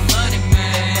make that money, man.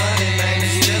 That money, man,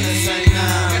 it's still the same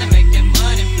now. Gotta make that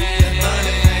money, man. That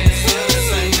money, man, it's still the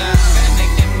same now. Gotta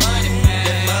make that money, man.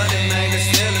 That money, man, it's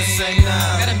still the same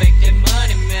now. Gotta make that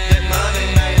money, man. That money,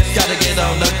 man. Gotta get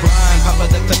on the grind, pop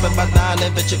the clip in my nine,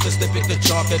 and bitch, if it's slipping the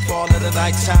chalk and fall in the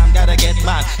night time, gotta get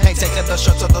mine. Ain't taking the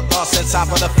shirts of the loss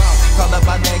inside of the phone. Call up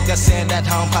my nigga, send at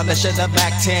home, polishing the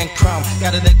Mac 10 chrome.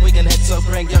 Got a dick we can hit, so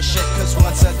bring your shit, cause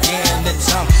once again it's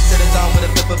home. To the dawn with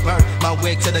a flip of burn, my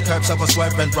wig to the curb, so I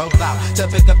swerve and roll out. To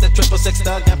pick up the 666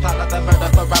 thug and plot out the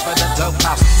murder for robbing the dope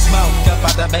house. Smoke up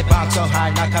out the bay bomb so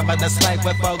high, now coming to slay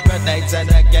with 4 grenades and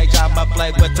a gauge. I'ma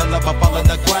play with till I'm fall in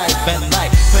the grave and lay.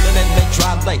 Filling in the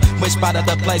dry late, we spotted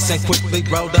the place and quickly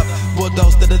rolled up.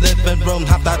 Bulldozed to the living room,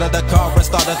 hopped out of the car and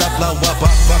started to blow up.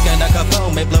 Fucking a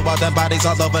kaboom, it blew all them bodies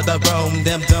all over the room.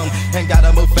 Them doom, and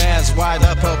gotta move fast, wide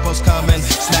up, popo's coming.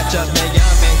 Snatch up me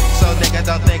yummy, so nigga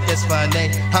don't think it's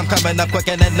funny. I'm coming up quick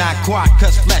and not quite,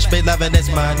 cause flesh be loving its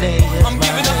money. I'm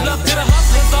giving up love to the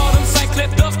hustlers, all them St.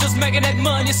 Cliff dusters, making that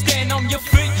money, stand on your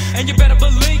feet. And you better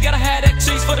believe, gotta have that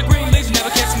cheese for the green leaves, never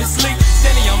catch me sleep.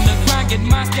 Steady on the grind, getting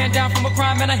mine, stand down from a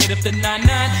crime, and I hit up the 99.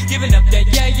 Giving up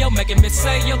that yo, making me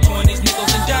say yo, 20s,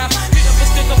 nickels and dimes. Hit up and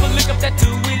stick up and lick up that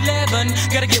 211.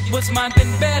 Gotta get what's mine,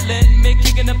 been bailing. Me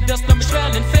kicking up dust, I'm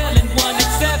trailing, failing 1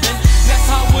 and 7. That's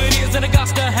how it is, and I got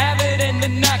to have it, and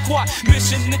then not quite.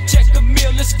 Mission to check a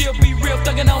meal, let's still be real,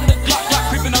 thugging on the clock,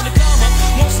 creeping on the come up.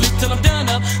 Won't sleep till I'm done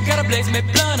up, gotta blaze me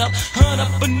blunt up. Hunt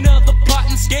up another plot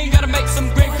and scheme, gotta make some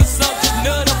green consumption,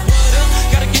 nut up, butter.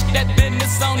 Gotta get that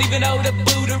business on, even though the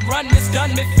Buddha run is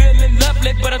done me feeling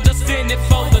lovely, but I'm just in it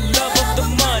for the love of the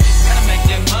money. Gotta make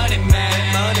that money, man. That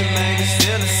money, man, it's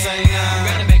still the same now.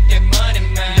 Gotta make that money,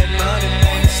 man. That money,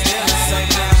 man, it's still the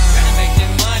same now. Gotta make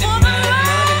that money, man. That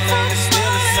money, man, it's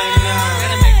still the same now.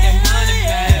 Gotta make that money,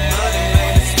 man. That money,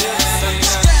 man, it's still the same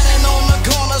now. Standing on the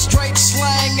corner, straight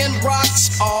slanging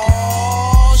rocks.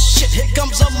 Oh shit, here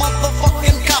comes a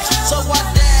motherfucking cops. So I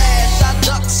dash, I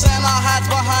ducks, and I hide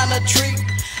behind a tree,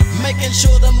 making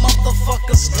sure the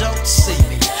motherfuckers don't see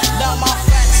me. Now my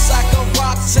fat sack of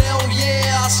rocks, hell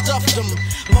yeah, I stuffed them.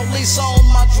 Police on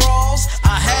my drawers,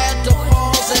 I had to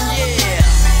pause, and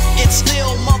yeah, it's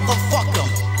still motherfucker.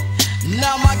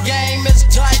 Now my game is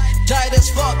tight, tight as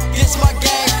fuck. It's my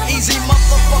game, easy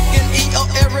motherfucking E or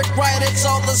Eric Wright, it's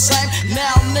all the same.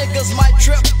 Now niggas might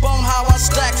trip on how I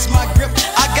stacks my grip.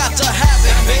 I got to have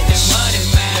it, bitch,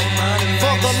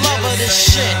 for the love of this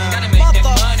shit,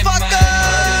 motherfucker.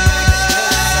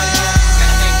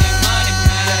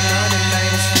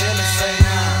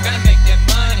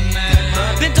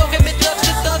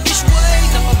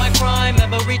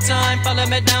 Every time, follow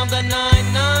me down the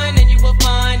 99, and you will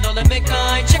find all of me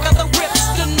kind. Check out the rips,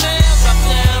 the nails, drop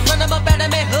down, run them up out of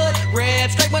me hood,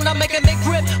 red straight when I'm making me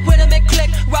grip, when I make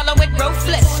click, rollin' with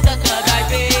ruthless, the thug I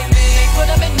be me. Put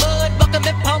them in mud, buck them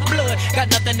in pump blood, got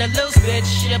nothing to lose,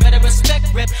 bitch, you better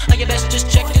respect rip, or you best just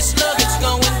check your slug, it's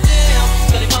going down,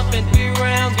 steady pumping 3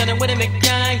 rounds, gunning with him a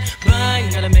gang, bang,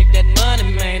 gotta make that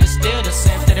money, man, it's still the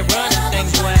same, steady running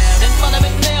things wild, and follow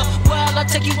me now, while I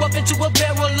take you up into a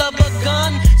barrel of a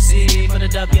gun. See, for the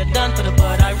W done, for the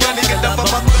bud I run. Nigga, up on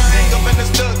my thing, up in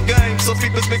this thug game. So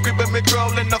people's been creeping me,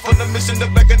 crawling off on the mission. The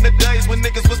back in the days when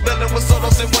niggas was belling with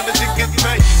solos and wanted to get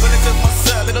paid. When it took my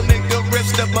side, little nigga rip,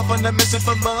 step up on the mission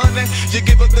for money. You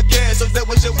give up the cash, so that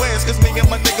was your ass, cause me and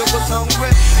my nigga was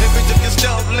hungry. Every time you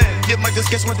stolen, you might just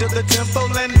catch one to the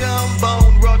tempo and down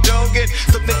bone, raw dog it.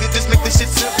 Some niggas just make this shit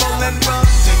simple and run.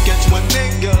 To catch one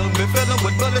nigga, me filling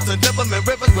with bullets and double me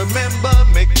rivers. Remember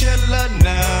me killer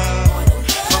now.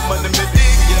 My money me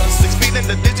dig ya, 6 feet in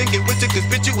the ditch and get with you, cause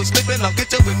bitch you was sleeping, I'll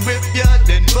get you and rip ya,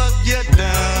 then fuck ya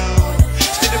down.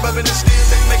 Steady robbing and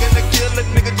stealing, making a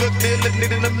killing, nigga drug dealing,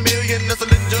 needing $1 million,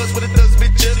 hustling drugs where the thugs be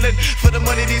chilling. For the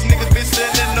money these niggas be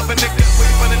selling, off a nigga, where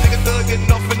you find a nigga thugging,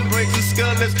 off and breaks and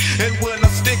skullers. And when I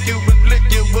stick you and lick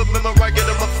you, remember I get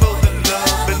on my foot and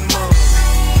love and more.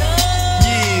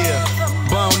 Yeah,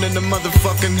 bound in the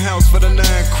motherfucking house for the 9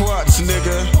 quarts,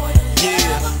 nigga.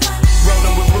 Yeah.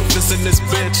 Rollin' with ruthless in this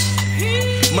bitch.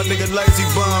 My nigga lazy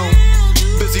bone,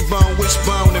 busy bone,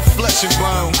 wishbone, and flesh and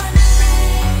bone.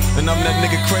 And I'm that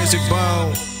nigga crazy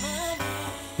bone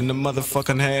in the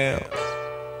motherfucking hell.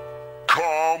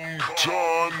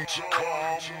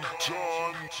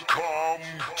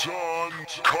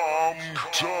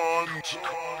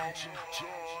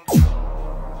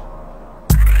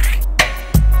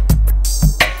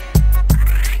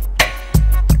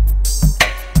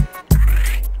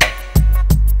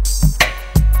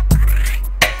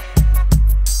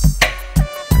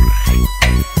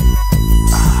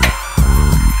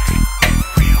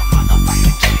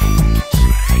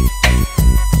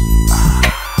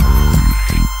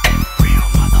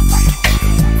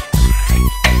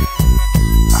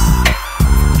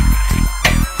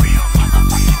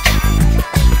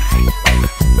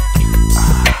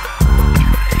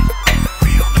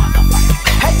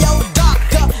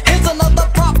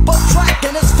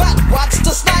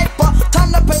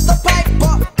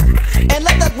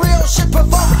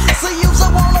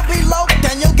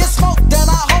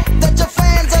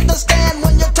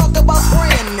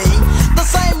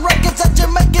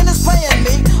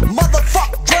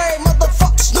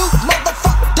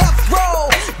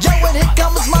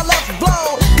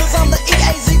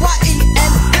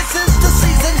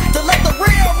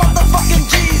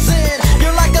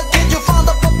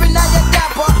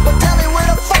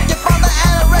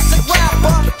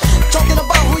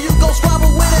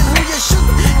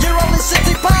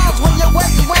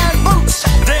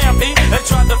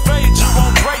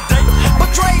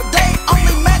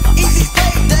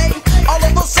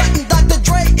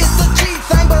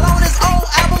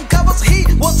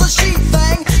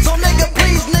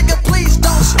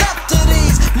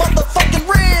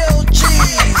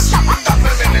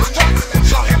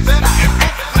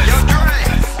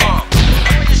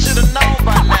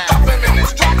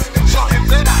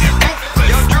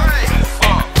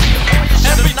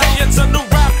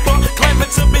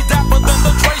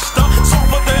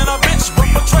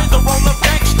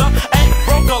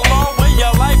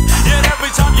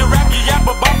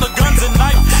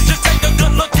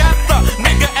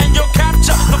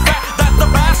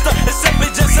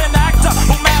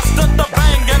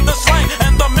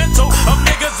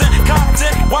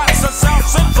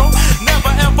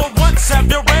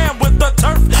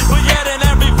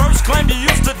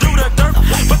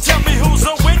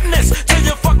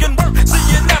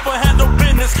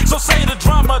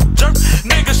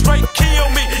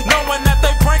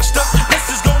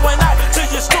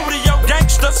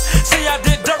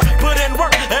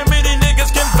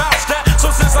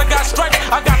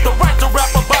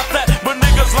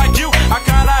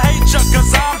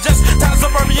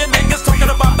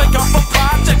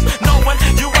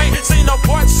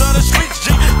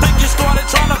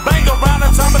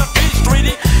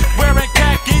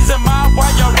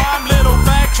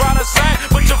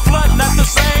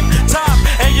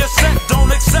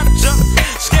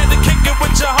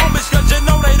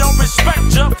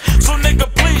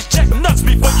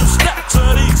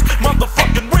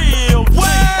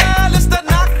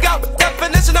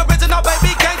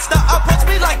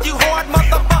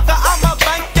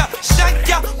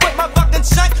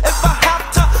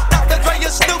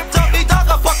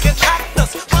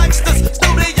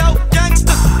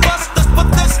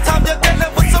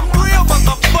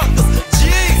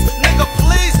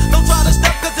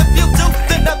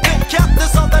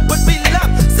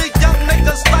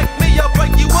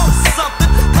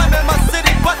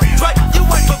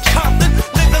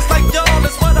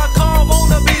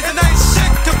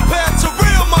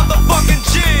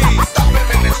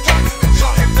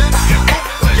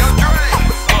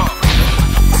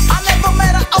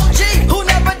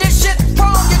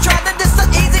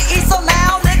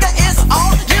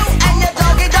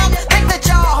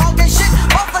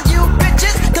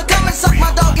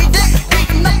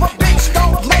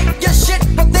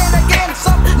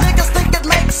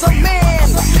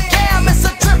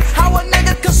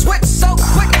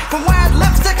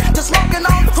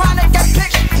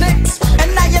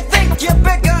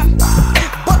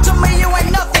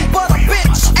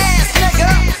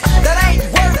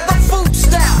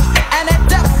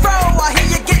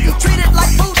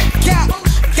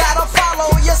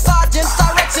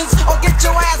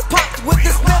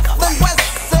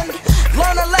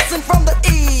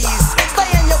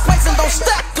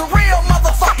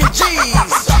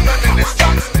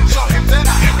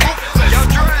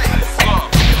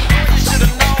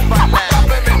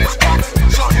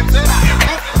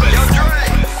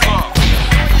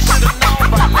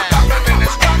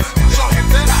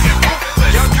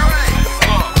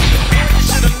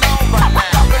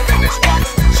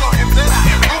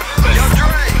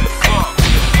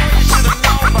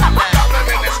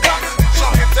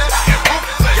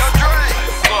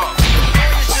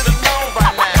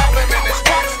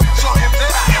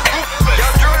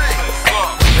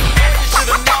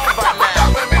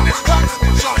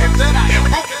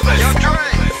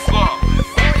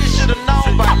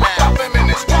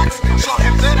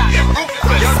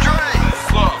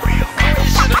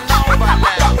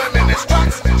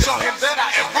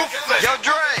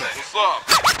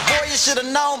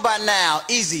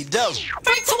 now, easy does. 3, 2,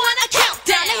 1, a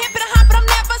countdown. They hip and hop, but I'm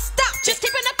never stop. Just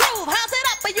keeping the groove. How's it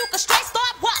up? But you can straight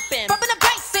start whopping. Bumping the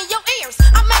bass in your ears.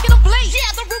 I'm making them bleed.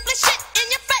 Yeah, the ruthless shit in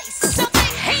your face. So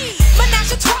take heed. But now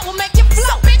your twirl will make you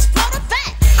flow. Bitch, flow to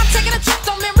that. I'm taking a trip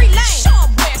on memory lane. Show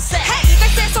 'em where it's at. Hey, they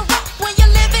say it's so rough when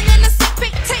you're living in the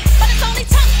CPT. But it's only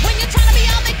tough when you're trying to be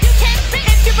all that you can be.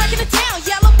 If you're breaking it down,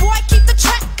 yellow boy, keep the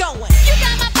track going. You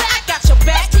got my back, I got your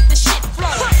back. Keep the shit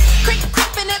flowing.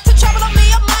 Creeping into trouble on me,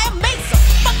 I'm my amazer.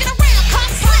 Fucking around, car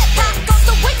slip, pop goes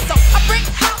the weasel. I bring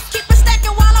house, keep it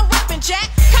stacking while I'm rapping, Jack.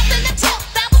 Cuffing the tilt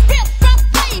that was built from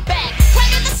way back.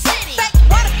 Claiming the city, fake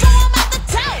water, throw 'em out the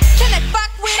toe. Can they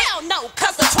fuck with? Hell no,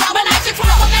 'cause the 12 and action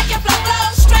 12 will make your flow blow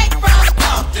straight from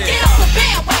Compton. Get off the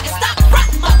bandwagon, stop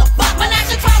frontin', motherfucker. When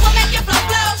action 12 will make your flow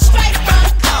blow straight from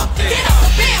Compton. Get off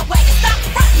the bandwagon, stop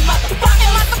frontin', motherfucker.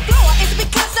 And like the floor is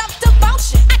because of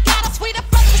devotion. I got a sweeter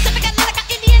brother, Pacific Atlantic,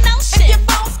 Indian Ocean. If your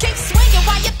bones keep swinging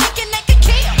while you're thinking they could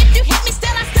kill. If you hit me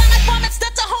still, I stun like one that's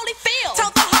stuck to Holyfield.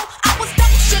 Told the hoe I was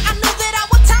dope shit, I knew that I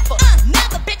would top her. Now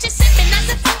the bitch is sipping as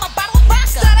if I'm a bottle of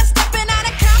vodka. Started stepping out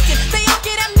of Compton, they all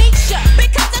get amnesia.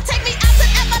 Because they take me out to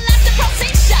everlasting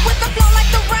procesia. With a flow like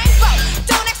the rainbow,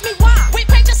 don't ask me why. We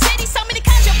paint your city so many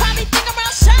colors, you'll probably think I'm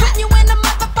real shy. Putting you in the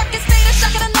motherfucking state of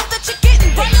shock, and I know that you're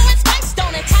getting royal and spice,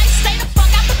 don't entice. Stay the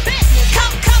fuck out the business.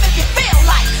 Come if you feel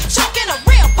like choking a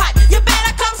real pipe. You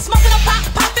better come smoking a pop,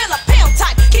 feel a pill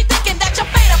type. Keep thinking that you're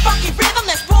fade a funky rhythm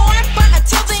that's born. But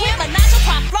until then, Menage a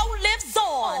Trois flow lives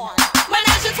on.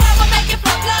 Menage a Trois will make your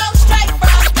flow blow straight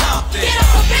from Compton. Get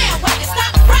off the bandwagon,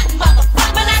 stop frontin',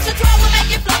 motherfucker. Menage a Trois will make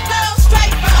your flow blow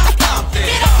straight from Compton.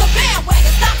 Get off the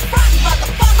bandwagon, stop frontin',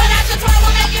 motherfucker. Menage a Trois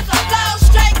will make your flow blow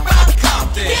straight from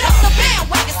Compton. Get off the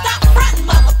bandwagon, stop frontin',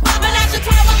 motherfucker. Menage a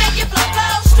Trois will make your flow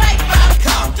blow straight from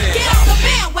Compton. Get off the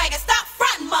bandwagon, stop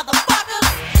frontin', motherfuckers.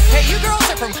 Hey, you girls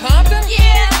are from Compton?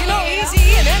 Yeah. You know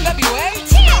Eazye and NWA?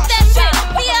 Talk that shit.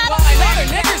 We out Well, I know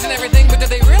they're niggers and everything, but do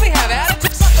they really have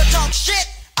attitude? Sucker talk shit,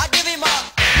 I give him up.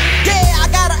 Yeah, I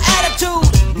got an attitude,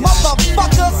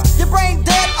 motherfuckers. Your brain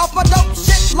dead off my dope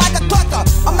shit like a clucker.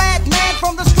 A madman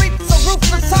from the streets, a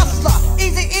ruthless hustler.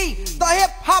 Eazy-E, the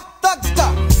hip hop thugster.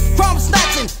 From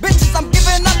snatching, bitches, I'm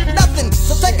giving up nothing.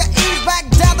 So take a ease back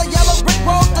down the yellow brick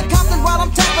road to Compton while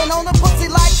I'm tapping on the pussy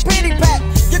like pity pat.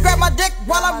 You grab my dick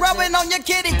while I'm rubbing on your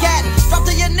kitty cat. Drop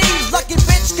to your knees, lucky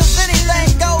bitch, 'cause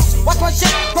anything goes. Watch my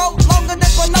shit grow longer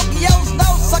than Pinocchio's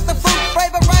nose. Suck the fruit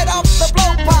flavor right off the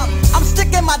blow pop. I'm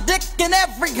sticking my dick in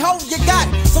every hole you got.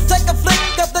 So take a flick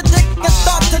of the dick and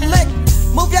start to lick.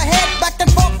 Move your head back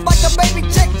and forth like a baby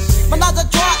chick. Menage a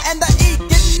Trois and the E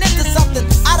getting into something.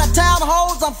 Out of town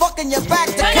hoes, I'm fucking you back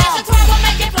to Menage a Compton. Trois will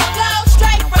make your flow blow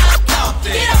straight from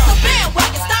Compton. Get off the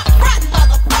bandwagon, stop frontin',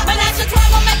 motherfucker. Menage a Trois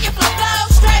will make your flow blow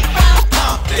straight from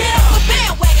Compton. Get off the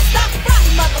bandwagon, stop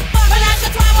frontin', motherfucker. Menage a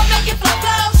Trois will make your flow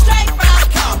blow straight from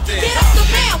Compton. Get off the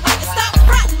bandwagon, stop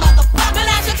frontin', motherfucker.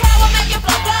 Menage a Trois will make your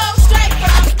flow blow straight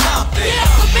from Compton. Get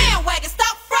off the bandwagon,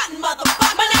 stop frontin',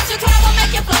 motherfucker. Menage a Trois will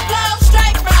make your flow blow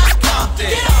straight from Compton.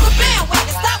 Get off the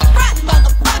bandwagon, stop frontin',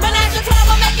 motherfucker. Menage a Trois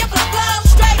will make your flow blow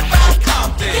straight from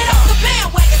Compton. Get off the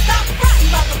bandwagon, stop frontin',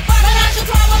 motherfucker. Menage a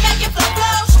Trois will make your flow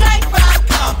blow straight from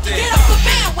Compton. Get off the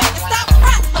bandwagon, stop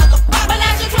frontin', motherfucker.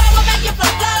 Menage a Trois will make your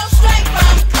flow blow straight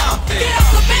from Compton. Get off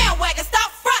the bandwagon, stop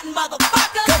frontin',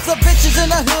 motherfucker. 'Cause the bitches in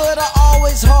the hood are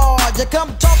always hard. You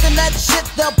come talking that shit,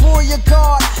 they'll pull your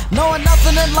card. Knowing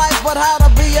nothing in life but how to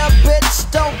be a bitch.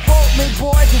 Don't quote me,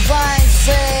 boy, 'cause I ain't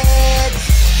said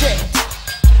shit.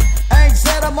 I ain't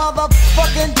said a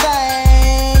motherfucking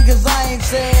thing, 'cause I ain't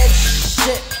said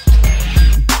shit.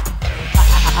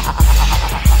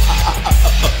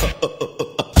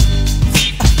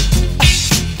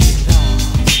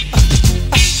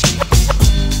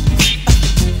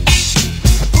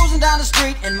 Cruising down the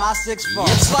street in my 6'4".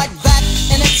 It's like that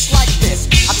and it's like this.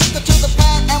 I took her to the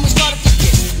pad and we started to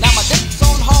kiss. Now my dick's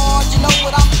on hard, you know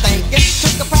what I'm thinking.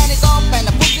 Took the panties off and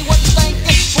the pussy was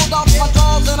stinking. Pulled off my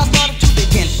drawers and I started to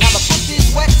begin. Now the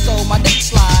pussy's wet, so my dick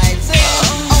slides in.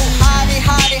 Oh, hottie,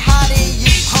 hottie, hottie,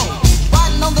 you ho.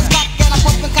 Riding on this block and I'm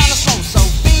pumping kinda slow. So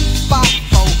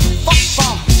B-5-4, fuck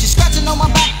bum. She's scratching on my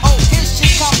back, oh, here she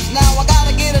comes. Now I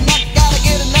gotta get a nut, gotta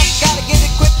get a nut, gotta get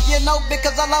it quick, you know,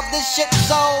 because I love this shit.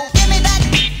 So give me that,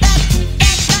 give me that,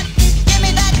 give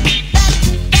me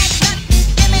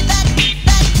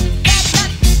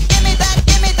that,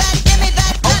 give me that, give me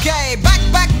that. Okay,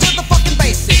 back to the fucking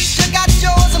basics. You got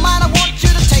yours and mine, I want you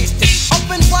to taste it.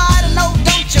 Open wide and no,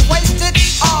 don't you waste it.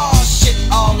 Oh shit,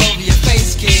 all over your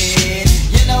face, kid.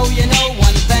 You know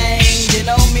one thing. You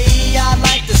know me, I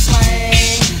like to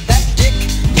slang that dick.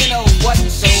 You know what?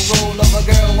 So roll over,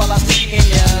 girl, while I stick it in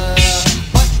ya.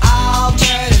 But I'll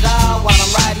turn it out while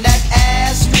I'm riding that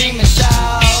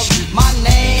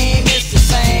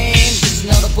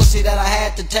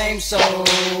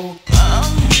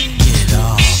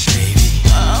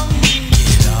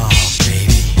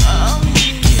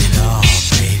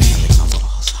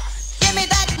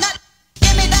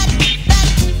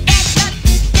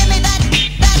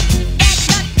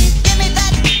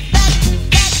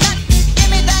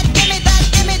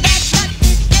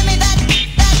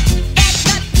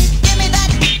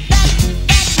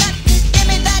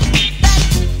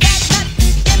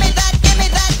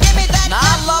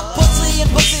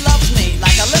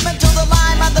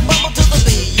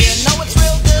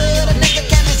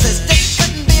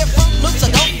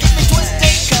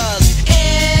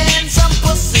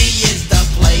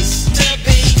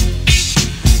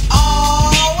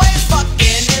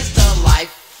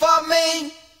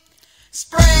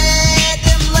Spread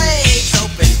them legs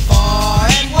open far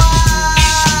and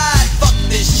wide. Fuck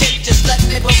this shit, just let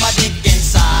me put my dick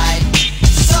inside.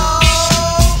 So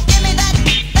give me that,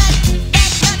 give me that,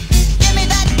 give me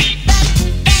that, give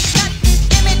me that,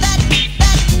 give me that,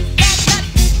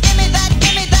 give me that,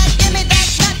 give me that, give me that,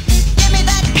 give me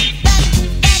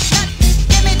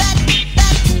that, give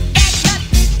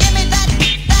me that, give me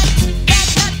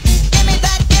that, give me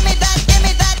that, give me that, give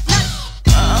me that.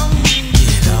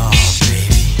 Get off, baby.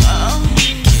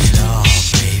 Get off,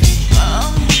 baby.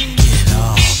 Get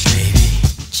off, baby.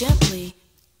 Gently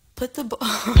put the ball.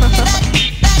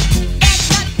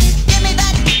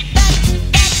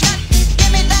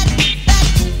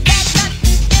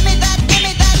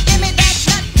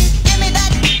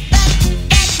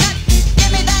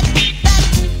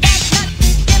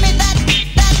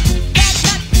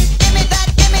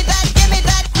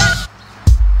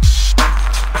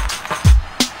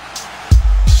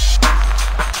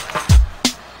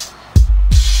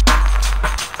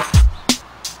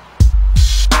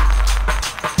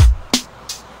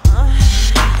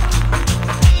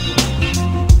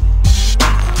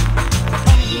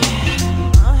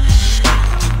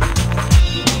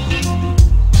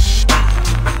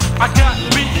 I got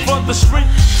beat for the street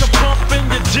to pump in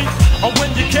your Jeep, or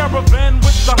when your caravan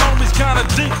with the homies kinda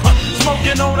deep.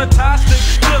 Smoking on a tie stick,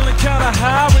 feeling kinda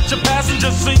high with your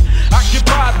passenger seat.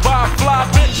 Occupied by a fly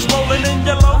bitch, rolling in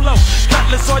your Lolo.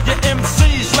 Cutlass on your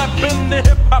MC, slapping the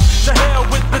hip hop. To hell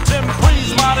with the Tim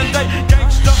Breeze, modern day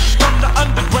gangster from the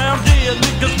underground. Yeah,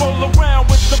 niggas roll around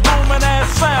with the booming ass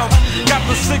sound. Got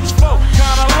the 6'4",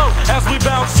 kinda low as we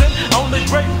bouncing on the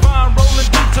grapevine, rolling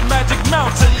deep to Magic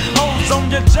Mountain. Holes on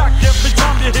your jock every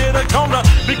time you hit a corner,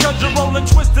 because you're rolling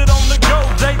twisted on the go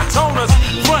Daytonas.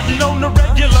 Frontin' on the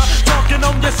regular, talking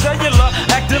on your cellular,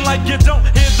 acting like you don't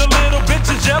hear the little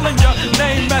bitches yelling your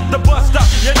name at the bus stop.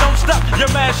 You don't stop, you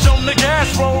mash on the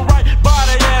gas, roll right by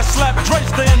the ass, slap Drake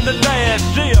in the dash.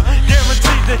 Yeah,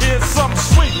 guaranteed to hear something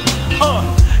sweet.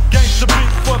 Gangsta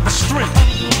beat for the street.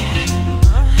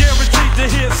 Guaranteed to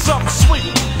hear something sweet.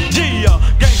 Yeah,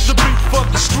 gangsta beat for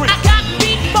the street. I got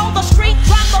beat for the street,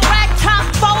 drop a rag top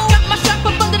fold. Got my shirt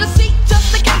up under the seat,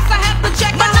 just in case I have to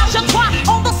check. Menage a trois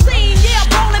on the scene, yeah,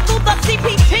 rolling through the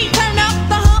CPT. Turn up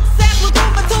the hump set, we're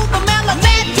moving to the melody.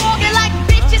 Mad dogging like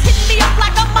bitches, hitting me up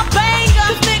like I'm a banger.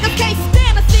 Cause niggas can't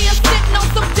stand to see us sitting on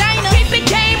some Dana. Keep it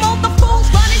game on the fools,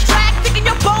 running track, sticking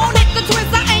your bone. Hit the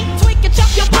twist, I ain't tweaking, chop,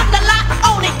 you put the lock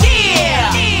on it,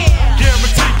 yeah.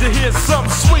 Guaranteed to hear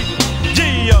something sweet.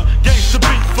 Yeah, gangsta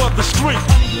beat for the street.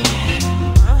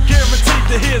 Guaranteed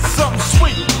to hear something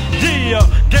sweet. Yeah,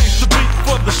 gangsta beat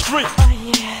for the street.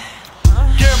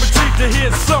 Guaranteed to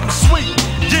hear something sweet.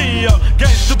 Yeah,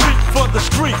 gangsta beat for the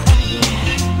street.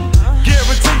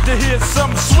 Guaranteed to hear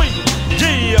something sweet.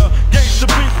 Yeah, gangsta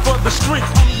beat for the street.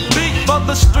 Beat for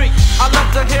the street. I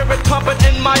love to hear it pumping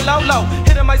in my Lolo.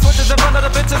 Hitting my switches in front of the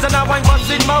bitches and now I ain't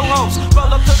busting mohos.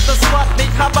 Roll up to the spot,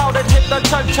 meet, hop out and hit the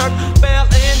church. Bail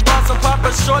in, bought some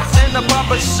proper shorts and a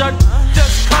proper shirt.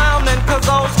 Just clowning cause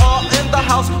those are in the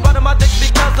house. Riding my dick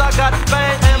because I got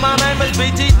fame and my name is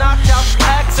BG Knockout.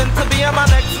 Asking to be in my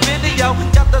next video.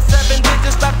 Got the 7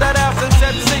 digits, stop that ass and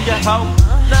said see ya ho.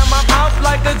 Now my mouth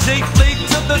like a Jeep, lead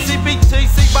to the CPT.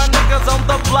 See my niggas on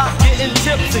the block getting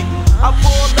tipsy. I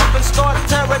pull up and start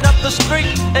tearing up the street.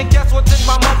 And guess what's in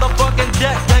my motherfucking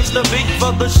deck? Gangsta beat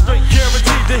for the street.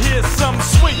 Guaranteed to hear something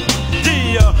sweet.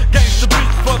 Yeah, gangsta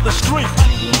beat for the street.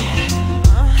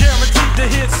 Guaranteed to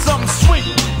hear something sweet.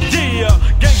 Yeah,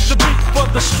 gangsta beat for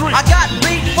the street. I got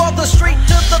beat for the street,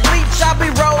 to the beach I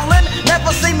be rolling.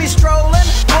 Never see me strolling,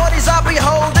 40s I be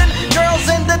holding. Girls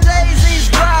in the daisies,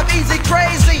 drive easy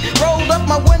crazy. Rolled up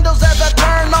my windows as I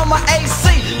turn on my AC.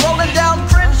 Rolling down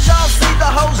Crenshaw, see the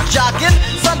hoes jocking.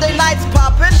 Sunday nights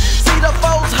popping, see the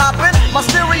foes hopping. My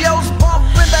stereo's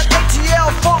bumping that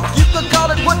ATL funk. You could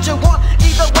call it what you want,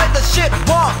 either way the shit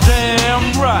bumps.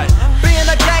 Damn right. Being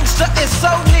a gangster is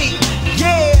so neat.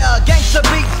 Yeah, gangster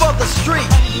beat for the street.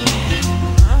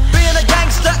 Being a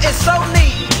gangster is so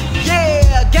neat.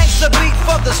 Yeah, gangster beat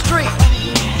for the street.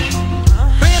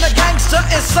 Being a gangster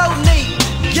is so neat.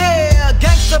 Yeah,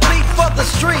 gangster beat for the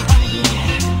street.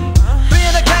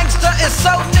 Being a gangster is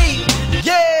so neat.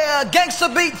 Yeah, gangster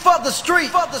beat for the street.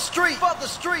 For the street. For the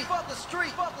street. For the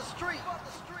street. For the street. For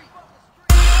the street.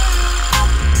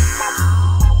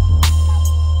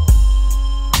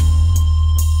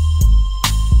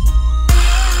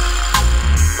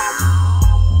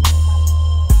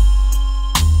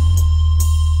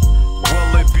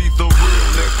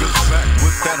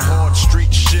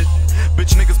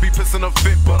 Bitch niggas be pissing a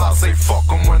fit, but I say fuck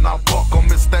 'em when I buck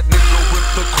 'em. It's that nigga with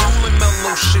the cool and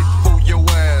mellow shit for your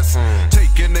ass.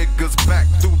 Taking niggas back.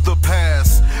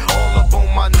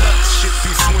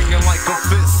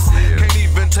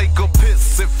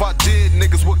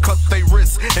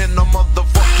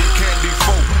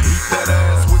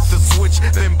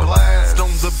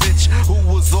 who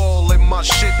was all in my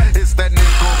shit is that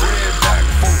nigga ran back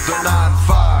for the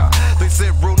 9-5. They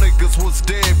said real niggas was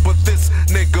dead, but this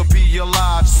nigga be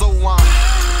alive. So I'm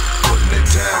putting it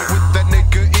down with that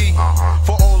nigga E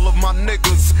for all of my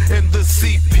niggas in the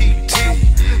CPT.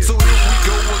 So here we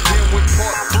go again with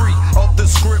part 3 of the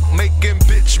script, making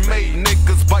bitch made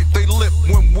niggas bite they lip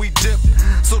when we dip.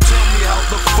 So tell me, how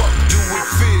the fuck do it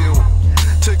feel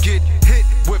to get hit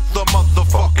with the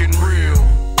motherfucking real?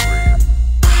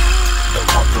 The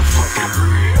motherfucking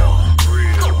real.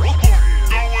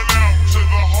 Going out to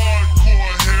the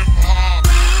hardcore hip-hop.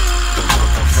 The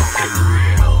motherfucking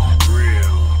real.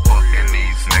 Fucking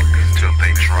these niggas till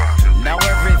they drop. Now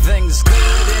everything's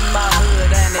good in my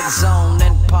hood and it's on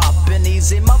and poppin'.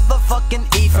 Easy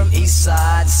motherfucking E from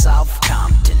Eastside, South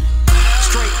Compton.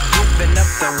 Straight giving up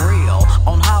the real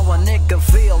on how a nigga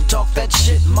feel. Talk that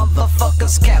shit,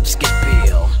 motherfuckers, caps get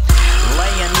peeled.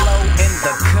 Laying low in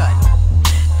the cut,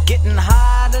 getting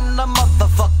high in the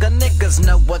motherfucker. Niggas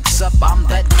know what's up, I'm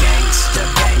that gangster.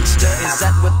 Is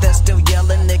that what they're still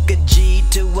yelling? Nigga G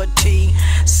to a T,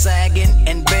 sagging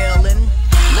and bailing.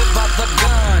 Live by the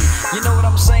gun, you know what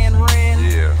I'm saying, Ren?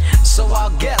 Yeah. So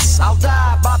I'll guess I'll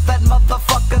die by that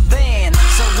motherfucker then.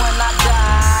 So when I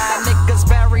die, niggas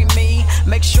bury me.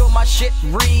 Make sure my shit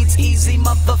reads Easy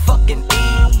motherfucking E.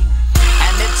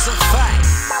 And it's a fact,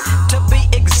 to be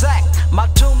exact, my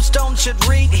tombstone should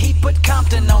read he put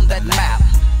Compton on that map.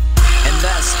 And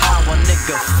that's how a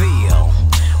nigga feel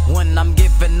when I'm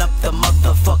giving up the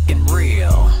motherfucking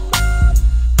real.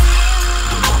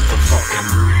 The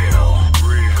motherfucking real.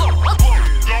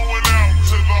 Going out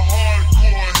to the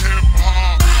hardcore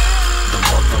hip-hop. The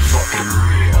motherfucking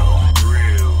real.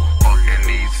 Fucking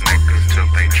these niggas till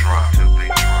they drop. The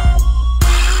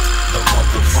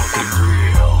motherfucking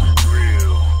real.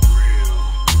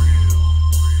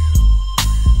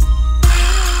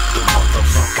 The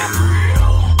motherfucking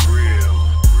real.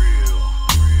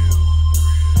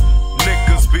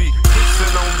 Niggas be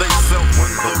pissing on theyself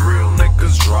when the real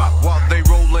niggas drop. While they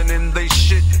rolling in they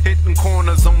shit, hitting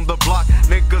corners on the block.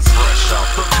 Niggas fresh out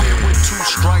the pen with 2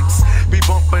 strikes. Be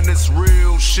bumping this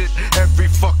real shit every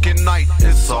fucking night.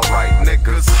 It's alright,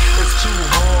 niggas. It's too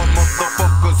hard,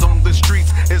 motherfuckers on the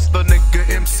streets. It's the nigga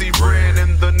MC Ren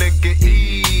and the nigga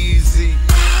Eazye.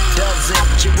 Does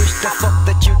it? You wish the fuck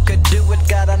that you could do it?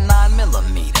 Got a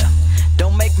 9mm.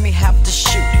 Don't make me have to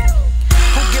shoot it.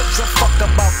 Who gives a fuck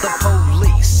about the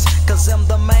police? Cause I'm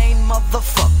the main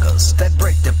motherfuckers that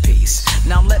break the peace.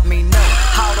 Now let me know,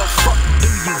 how the fuck do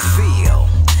you feel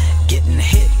getting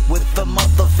hit with the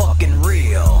motherfucking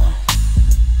real?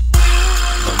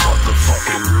 The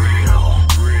motherfucking real.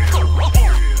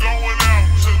 Going out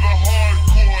to the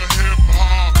hardcore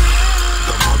hip-hop.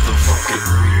 The motherfucking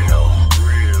real.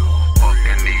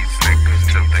 Fucking these niggas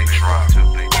till they drop. The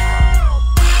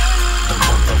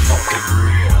motherfucking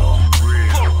real.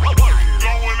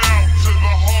 Going out to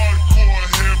the hardcore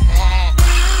hip-hop.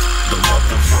 The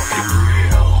motherfucking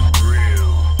real.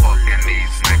 Fucking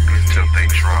these niggas till they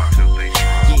drop.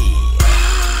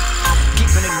 Yeah,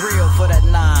 keeping it real for that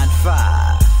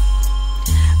 9-5.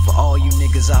 For all you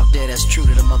niggas out there that's true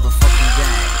to the motherfucking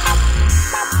game.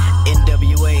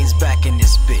 NWA's back in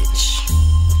this bitch.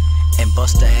 And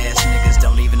buster ass niggas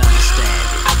don't even understand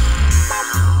it.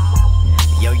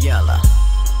 Yo, Yella,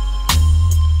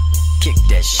 kick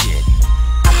that shit.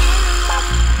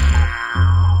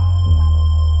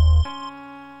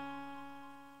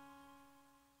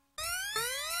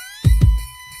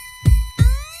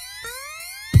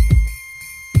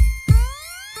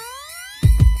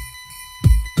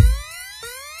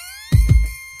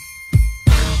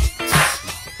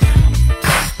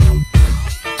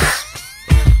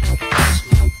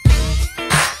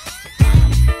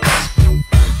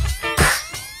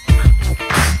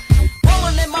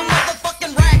 Rolling in my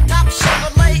motherfucking ragtop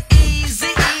Chevrolet Easy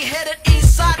E, headed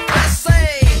Eastside Class A.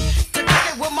 To kick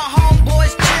it with my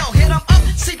homeboys, chill, hit 'em up,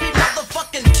 CP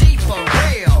motherfucking T for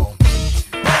real.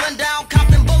 Rolling down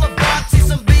Compton Boulevard, see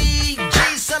some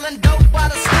BGs selling dope by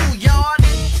the schoolyard.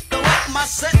 Throw up my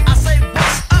set, I say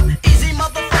what's up, Easy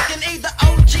motherfucking E, the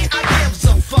OG, I gives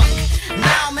a fuck.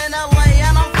 Now I'm in LA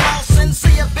and I'm flossing,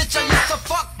 see a bitch I used to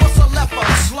fuck, what's a left,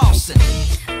 I'm slossing.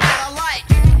 Out of light,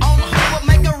 on who would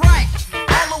make it right,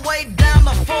 all the way down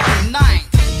to 49th.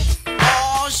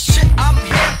 Oh shit, I'm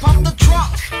here, pump the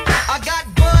trunk. I got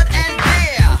bud and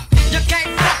beer. You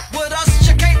can't fuck with us,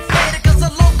 you can't fade it, cause the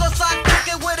locals I kick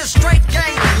it with is straight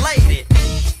gang related.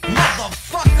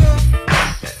 Motherfucker.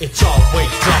 It's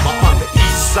always drama on the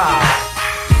east side,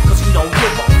 cause we don't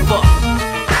give a fuck.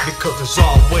 Because there's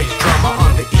always drama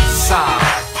on the east side,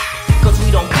 cause we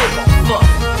don't give a fuck.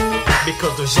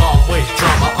 Because there's always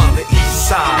drama on the east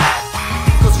side.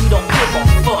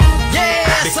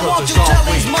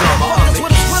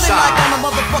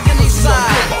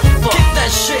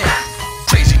 that shit.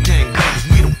 Crazy gang bangers,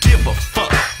 we don't give a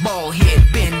fuck. Bald head,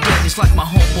 bandanas like my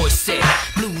homeboy said.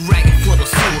 Blue ragged for the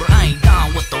soda, I ain't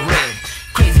down with the red.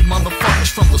 Crazy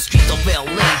motherfuckers from the streets of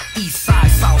LA. East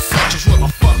side, South Central's where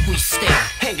the fuck we stay.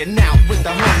 Hanging out with the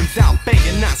homies out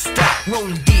banging non-stop.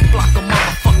 Rolling deep, block a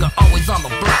motherfucker always on the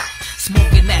block.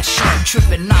 Smoking that shirt,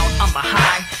 tripping out on the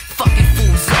high. Fucking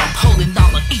fools up, holding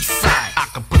down the east side. I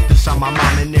can put this on my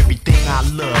mom and everything I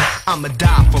love. I'ma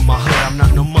die for my hood, I'm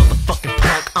not no motherfucking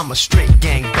punk. I'm a straight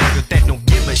gangbanger that don't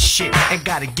give a shit. And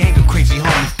got a gang of crazy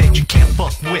homies that you can't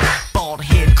fuck with. Bald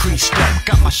head creased up,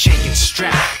 got my shaking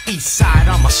strap. East side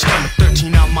on my stomach,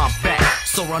 13 on my back.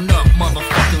 So run up,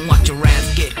 motherfucking watch your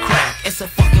ass get cracked. It's a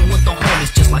fucking with the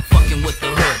homies, just like fucking with the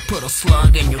hood. Put a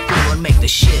slug in your grill and make the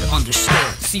shit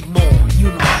understood. See more, you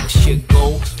know how the shit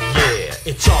go. Yeah,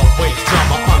 it's always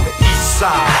drama on the east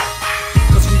side.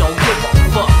 Cause we don't give a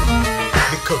fuck.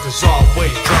 Because there's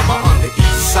always drama on the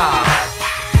east side.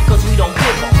 Cause we don't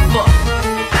give a fuck.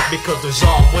 Because there's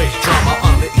always drama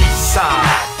on the east side.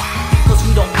 Cause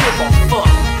we don't give a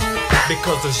fuck.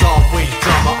 Because there's always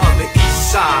drama on the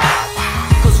east side.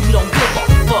 Cause we don't give a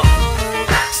fuck.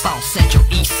 South Central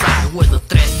East Side, where the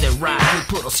threats that ride. We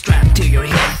put a strap to your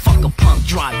head, fuck a punk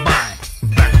drive-by.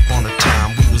 Back up on the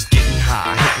time we was getting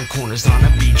high, hitting corners on the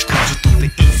beach, cruising through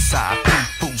the east side. Three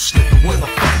fools slipping, where the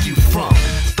fuck you from?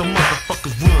 The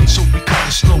motherfuckers run, so we caught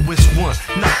the slowest one.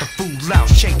 Knocked the fool out,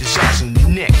 shanked his ass in the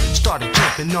neck. Started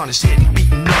jumping on his head and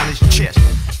beating on his chest.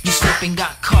 You slipped and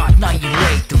got caught, now you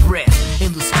laid to rest.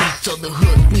 In the streets of the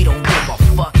hood, we don't give a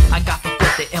fuck. I got the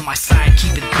foot in my side,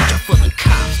 keeping picture for the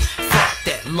cops. Fuck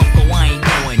that loco, I ain't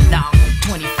going down.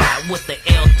 25 with the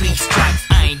L3 stripes,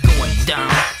 I ain't going down.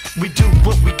 We do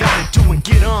what we gotta do and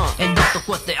get on. And don't look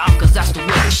what they are, cause that's the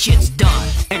way the shit's done.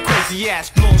 And crazy ass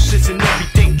flows, it's an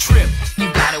everyday trip.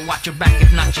 You gotta watch your back,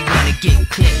 if not you're gonna get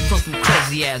clipped. From some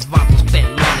crazy ass vipers,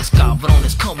 pelones,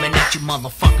 cabrones, coming at you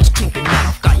motherfuckers, creeping out,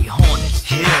 I've got you hornets.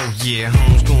 Hell yeah,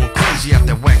 homes going crazy out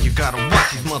that whack. You gotta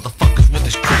watch these motherfuckers with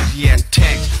this crazy ass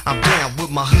tags. I'm down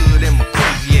with my hood and my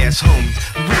crazy ass homies.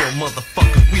 Real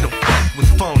motherfuckers, we don't fuck with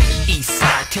phonies. East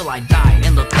side till I die,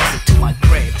 and the closer to my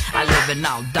grave. I live and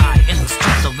I'll die in the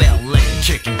streets of LA.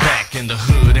 Kicking back in the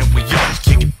hood and we always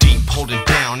kick it deep. Holding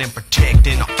down and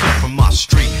protecting our kid from my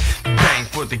street. Bang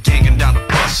for the gang and down to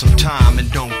bust some time. And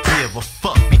don't give a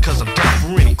fuck because I'm down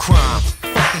for any crime.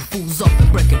 Fucking fools up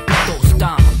and breaking those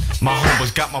down. My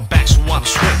homeboys got my back so I don't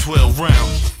sweat 12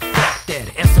 rounds. Fuck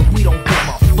that, and so we don't give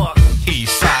a fuck.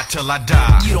 East side till I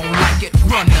die. You don't like it,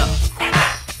 run up.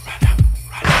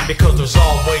 Because there's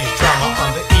always drama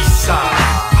on the east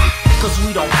side. Cause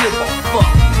we don't give a fuck.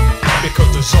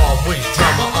 Because there's always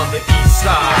drama on the east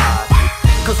side.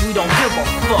 Cause we don't give a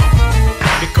fuck.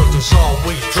 Because there's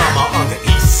always drama on the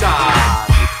east side.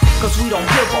 Cause we don't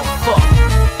give a fuck.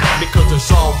 Because there's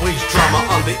always drama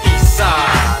on the east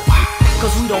side.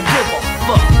 Cause we don't give a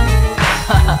fuck.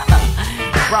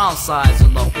 Brown sides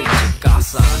in the beach of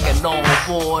casa. Get on,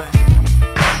 boy.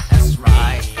 That's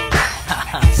right.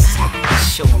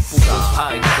 Showing fools how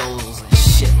it goes and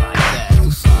shit like that. Tu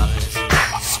sabes.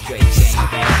 Straight gang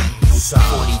banging.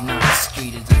 49th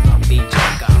Street is in the beach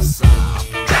of casa.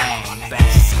 Bang,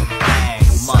 bang, bang.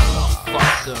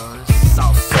 Motherfuckers.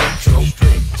 South Central.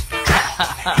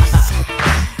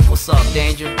 What's up,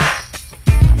 Danger?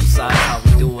 Besides how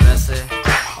we do it, that's it.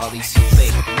 All these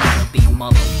fake wannabe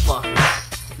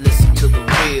motherfuckers. Listen to the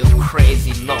real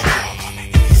crazy local.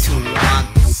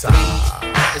 213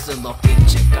 is in the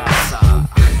beach of casa.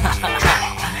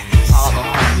 All the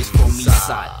homies from East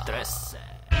Side 13.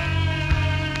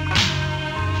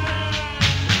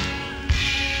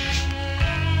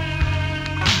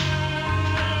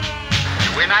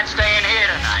 We're not staying here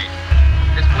tonight.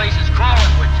 This place is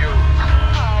crawling with you.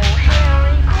 Oh,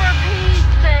 Harry, for Pete's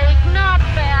sake, not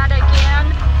bad again.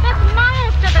 It's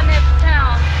miles to the next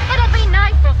town. It'll be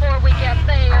night before we get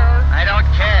there. I don't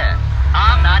care.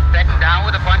 I'm not bedding down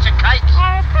with a bunch of kikes.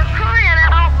 Oh, for crying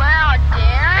out loud,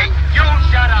 Hey, Dad. you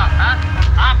shut up, huh?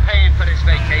 I'm paying for this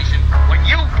vacation. When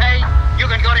you pay, you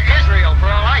can go to Israel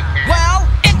for all I care. Well,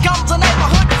 in comes a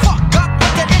neighborhood fuck up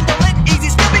with the indolent.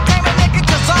 Easy still became a nigga,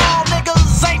 cause all niggas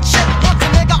ain't shit. Once a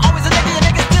nigga, always a nigga, your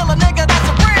nigga still a nigga.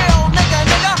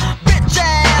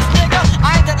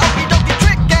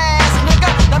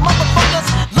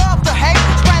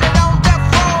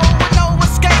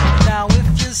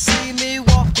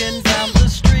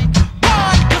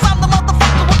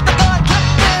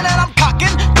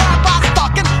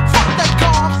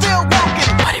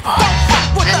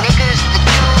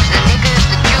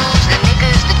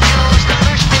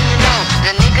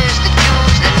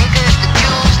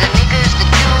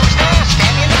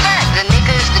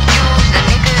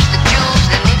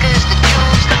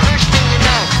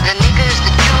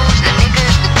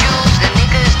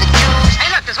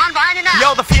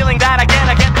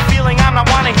 I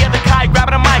wanna hear the kite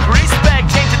grabbing a mic. Respect,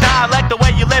 change the dialect, the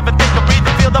way you live and think and breathe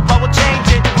and feel the flow will change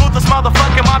it. Ruthless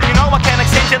motherfucking mob, you know I can't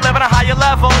exchange it. Live on a higher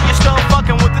level, you're still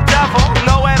fucking with the devil.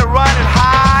 Nowhere to run and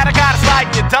hide, I gotta slide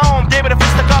in your dome. Give it a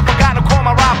fist up, I got no call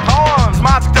my rap poems.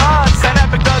 Magic does, and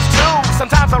epic does too.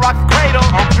 Sometimes I rock the cradle.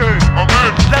 Okay, I'm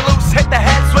in. Let loose, hit the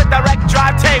heads with direct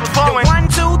drive tables flowing. 1,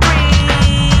 2,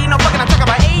 3. No fucking, I'm talking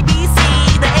about A, B, C,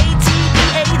 the A, T, B,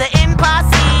 A, the N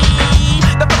posse.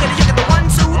 The fucking, you get the 1,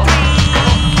 2,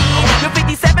 3. You're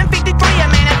 57, 53. I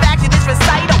manufacture this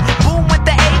recital. Boom with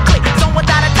the A click. Zone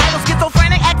without a title.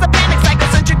 Schizophrenic, exopanic,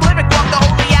 psychocentric lyric. Walk the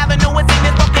holy avenue and sing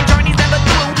this fucking journey's never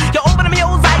through. You're over them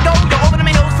hills, I go. You're over them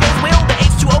hills, flows will. The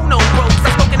H2O no grows.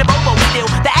 I'm smoking the bobo still.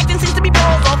 The action seems to be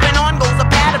balls off and on goes a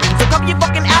pattern. So cover your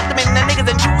fucking abdomen. The niggas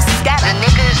and Jews scatter. The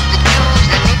niggas, the Jews,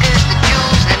 the niggas, the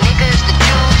Jews, the niggas, the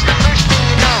Jews. The first thing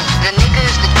you know, the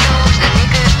niggas, the Jews, the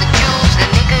niggas, the Jews, the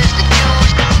niggas, the Jews.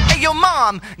 Hey yo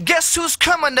mom, guess who's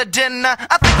coming to dinner?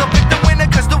 I think I'll pick the winner,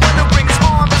 cause the one who brings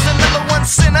harm is another one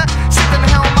sinner. Sick in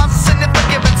hell, I'm sinning,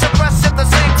 forgiven, suppressed at the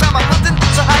same time. I'm lifting,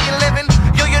 so how you living?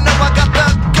 Yo, you know I got the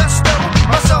gusto.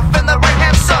 Myself in the right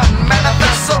hand sun,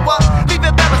 manifest, so leave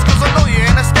it embarrassed, cause I know you're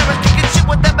in a hysterics. Kicking shit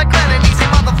with that back and easy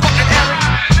motherfucking Eric.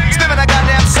 Spinning a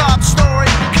goddamn sob story,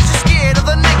 cause you're scared of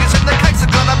the niggas and the kites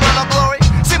are gonna burn up glory.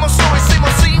 Same old story, same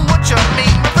old scene, what you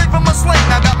mean? Afraid from a sling,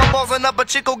 I got my balls in up a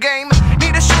chico game.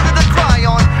 Need a shooter to cry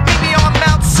on, meet me on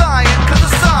Mount Zion, cause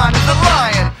the sign is a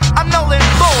lion. I'm Nolan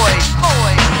boy.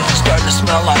 Starting to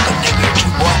smell like a nigga or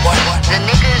two, boy. The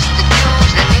niggas, the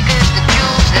Jews, the niggas, the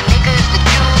Jews, the niggas, the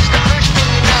Jews. The first thing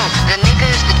you know, the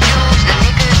niggas, the Jews, the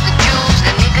niggas, the Jews,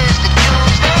 the niggas, the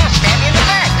Jews. Stab you in the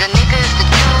back. The niggas, the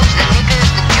Jews, the niggas,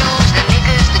 the Jews, the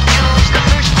niggas, the Jews. The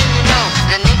first thing you know,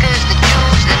 the niggas, the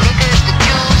Jews, the niggas, the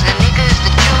Jews, the niggas,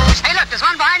 the Jews. Hey, look, there's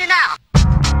one behind you now.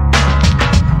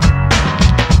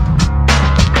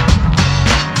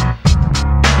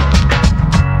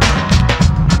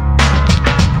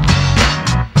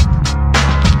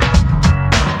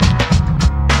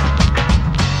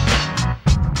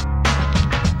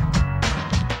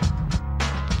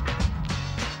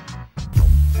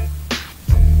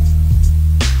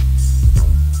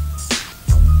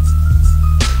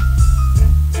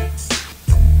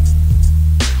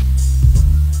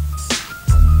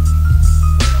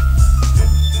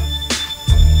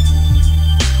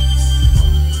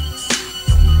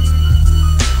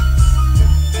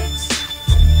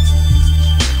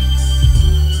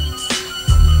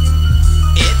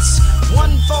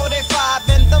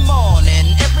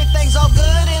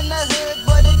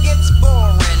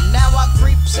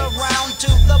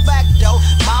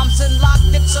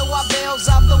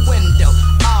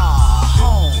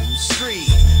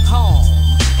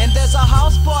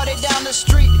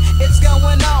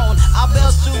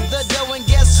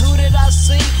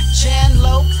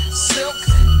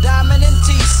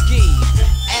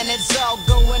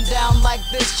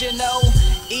 You know,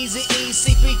 Easy E,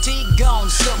 CPT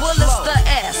gone so well, it's the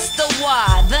S, the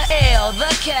Y, the L, the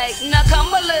K. Now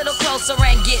come a little closer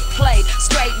and get played.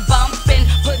 Straight bumping,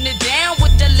 putting it down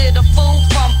with the little fool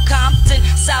from Compton.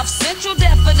 South Central,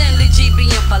 definitely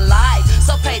GBM for life.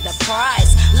 So pay the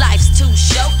price. Life's too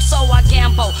short, so I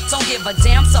gamble. Don't give a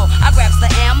damn, so I grabs the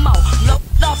ammo. Load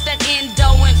off that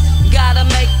endo and gotta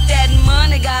make that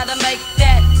money, gotta make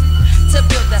that. To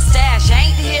build the stash,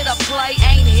 ain't here to play,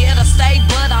 ain't here to stay,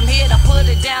 but I'm here to put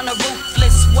it down the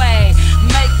ruthless way.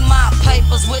 Make my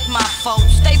papers with my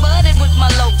folks, stay budded with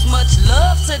my lokes. Much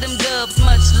love to them dubs,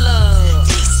 much love.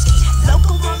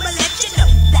 Local I'ma let you know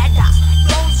that I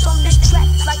rolls on this track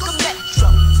like a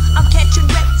metro. I'm catching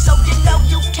wreck, so you know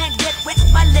you can't get with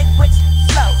my liquid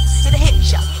flow. It'll hit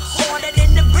ya harder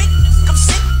than the brick. I'm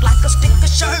sick like a stick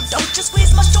of shirt. Don't just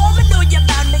squeeze my storm and know you're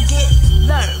bound to get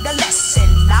learned a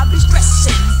lesson. I'll be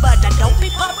stressing, but I don't be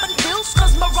popping pills,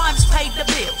 cause my rhymes pay the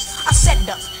bills. I set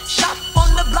up shop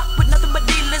on the block with nothing but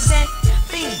dealers and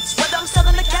fiends. Whether I'm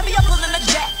selling a caviar, pulling a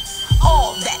jack,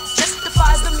 all that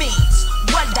justifies the means.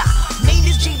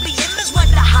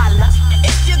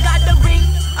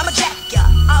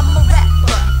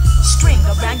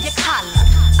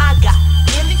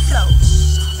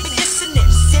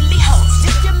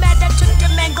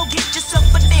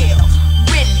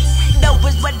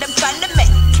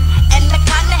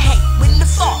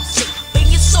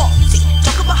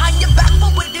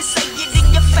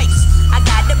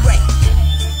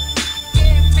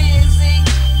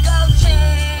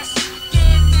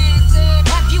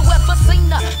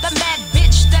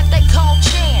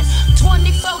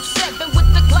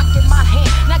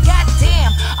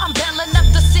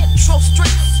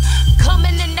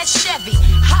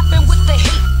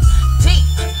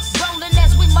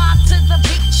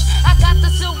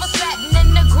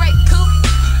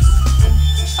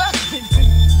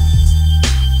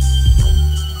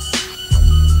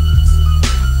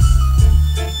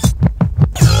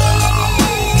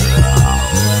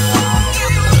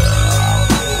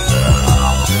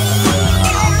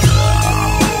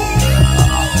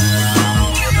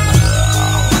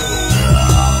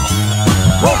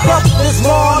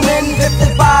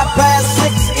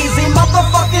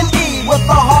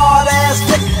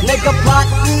 nigga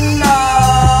plotting,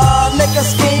 nigga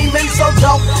scheming. So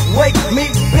don't wake me,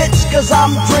 bitch, cause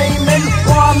I'm dreaming.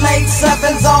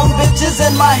 187's on bitches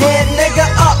in my head, nigga,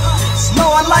 up.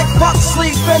 Snoring like fuck,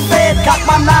 sleep in bed, got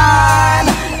my 9,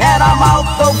 and I'm out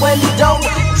the window,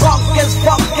 drunk as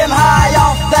fucking high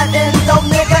off that endo,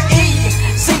 nigga.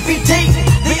 CPT,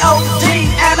 the OG,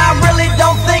 and I really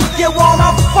don't think you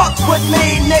wanna fuck with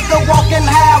me, nigga. Walking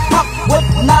half up with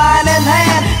 9 in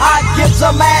hand, I gives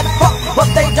a mad fuck, but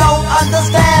they don't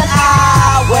understand.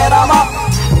 I wet 'em up,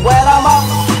 wet 'em up,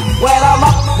 wet 'em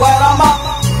up, wet 'em up.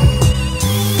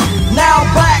 Now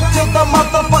back to the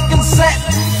motherfucking set.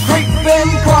 Creeping,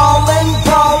 crawling,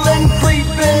 crawling,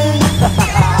 creeping.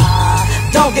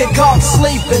 Don't get caught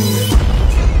sleeping.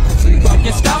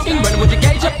 Get stalking, running with your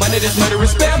gauge up under this murderous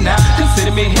spell now.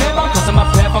 Consider me hellbound, cause on my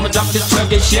path, I'ma drop this truck,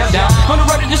 get shelled down. On the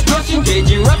road of destruction,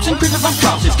 gauge eruption, creepers, I'm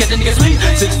cautious. Catch a nigga sleep,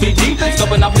 6 feet deep, and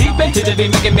scoping out peeping. Till they be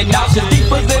making me nauseous,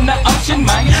 deeper than the ocean,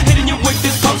 man. Hitting you with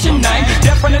this potion, nine.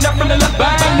 Death running up from the left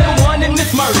bang. Number one in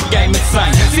this murder game,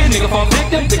 insane. See a nigga fall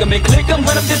victim, think me click him,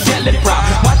 run up this deadly proud.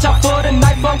 Watch out for the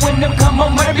knife, but when them come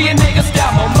home, murder be a nigga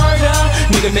style, more murder.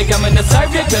 Nigga make I'm in the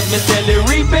circuit, cause me steadily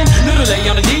reaping. Little lay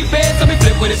on the deep end, so me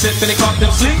flip with it, slip and they caught them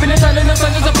sleeping and turning the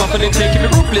sun's a bumping and taking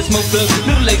it ruthless, most of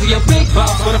little lazy, a big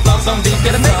boss, for the flows on these,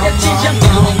 gotta make that cheese, young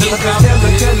nigga won't get caught.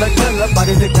 Killer,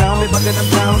 bodies they crown me, bucking them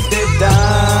browns, get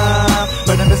down.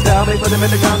 Burn them and style me, put them in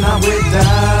the ground, now we're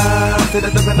down. Till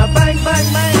it's up and a bang, bang,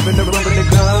 bang. Giving the room when they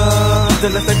come.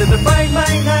 Till it's to the bang,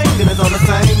 bang, bang. Then it's all the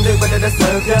same, they ready to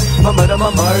serve ya. My murder,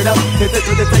 my murder. Hit it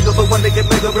to the table, but when they get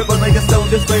bigger, ripple like a stone,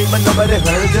 just scream, but nobody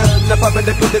heard ya. Now popping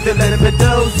the clue, they let it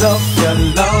doze off. You're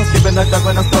lost, giving a dog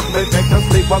when I'm stuck, make them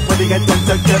sleep, walk when they get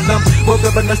to kill them. Woke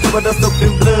up and I still with a soaked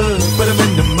in blood. Put them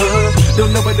in the mud.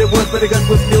 Don't know what it was, but the gun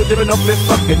was still giving off this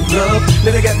fucking love.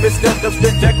 Then they got me stuck up,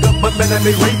 still jacked up, but man, I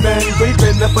be raping, creeping.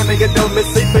 Up when they get done, me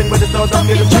sleeping. When it's all done,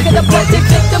 get them Tricking the plastic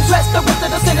victims, rest the rest of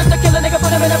the sinners, the killer nigga,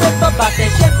 put him in a rip up, out there,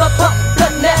 shit up,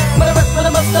 blood now. But the rest of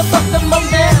them must have fucked them on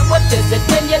down. What is it,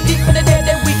 10 years deep in the dead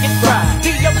that we can cry?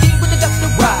 D.O.D. with the guts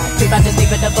to ride. Creep out to sleep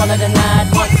at the fall of the night,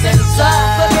 once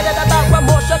inside. Forget it about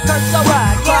remorse, a curse,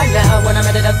 alright. Cry now when I'm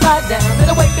ready to fly down. In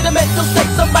the wake of the mental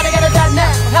state, somebody gotta die now.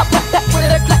 How clap that with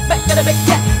it, a clap back at a big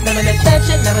cat. None of the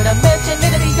tension, none of the mention.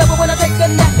 None of the double when I take a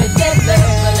nap, it's dead there.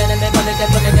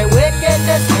 Pulling their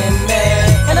wickedness in me.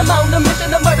 And I'm on a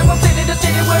mission to murder from city to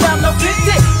city where I'm no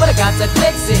pity. But I got to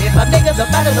fix it. My niggas are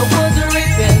out of the woods are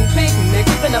reaping. Picnic,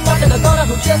 keeping up under the corner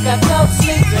who just got no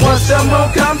sleeping. Once the moon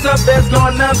comes up, there's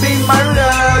gonna be murder.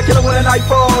 Killer when the night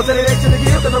falls, and it ain't to the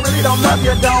kill, cause I really don't love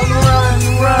you. Don't run,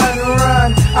 run, run.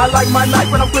 I like my knife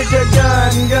when I'm quick to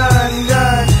gun, gun,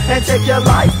 gun. And take your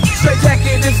life. Straight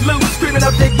jacket is loose, screaming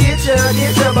up to get ya.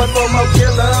 But for more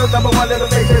killers, number one little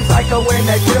baby psycho when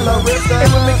that killer is.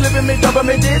 And when me clipping me, double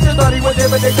me digits, thought he was there,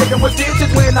 but they take him with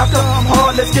stitches. When I come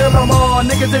hard, let's kill them all.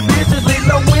 Niggas and bitches, leave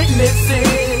no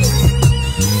witnesses.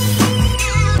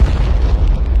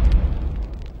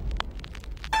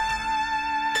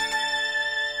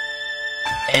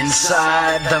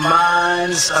 Inside the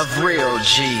minds of real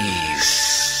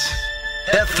G's,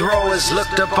 death row is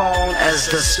looked upon as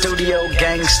the studio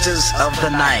gangsters of the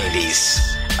 90s.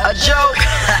 A joke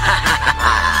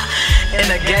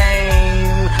in a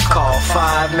game called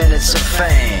 5 Minutes of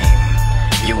Fame.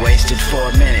 You wasted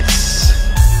 4 minutes,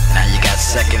 now you got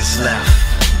seconds left.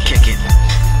 Kick it.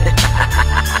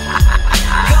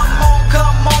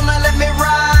 Come on, now let me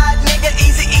ride, nigga.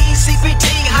 Eazy-E, CPT,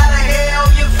 how the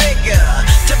hell you figure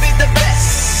to be the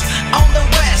best on the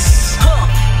west?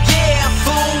 Yeah,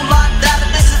 fool, locked out.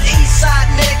 This is Eastside,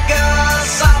 nigga,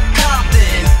 South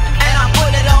Compton, and I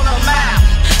put it on the map.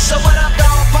 So what up,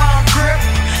 dog pound grip?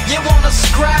 You wanna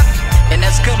scrap? And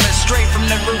that's coming straight from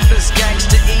the ruthless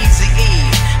gangster Eazy-E.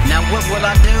 Now what will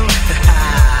I do?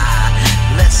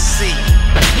 Let's see.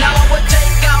 Now I would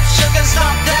take out Sugar,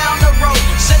 stomp down the road.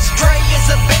 Since Dre is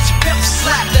a bitch, pimp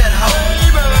slap that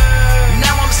hoe.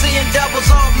 Now I'm seeing doubles,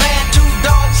 oh man, 2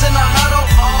 dogs in a huddle.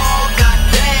 Oh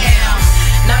goddamn.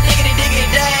 Now diggity diggity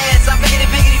dance, I biggity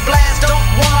biggity blast. Don't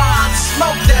want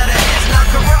smoke that ass. Now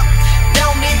corrupt,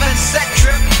 don't even set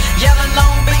trip. Yelling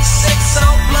Long Beach 6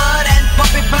 on blood and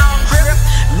puppy pound grip.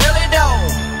 Really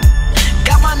don't.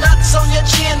 Got my nuts on your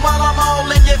chin while I'm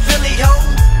all in your Philly hoe.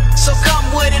 So come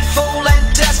with it, fool, and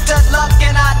test that luck,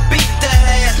 and I beat that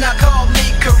ass. Now call me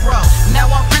corrupt. Now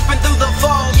I'm creeping through the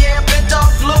fall, yeah, bent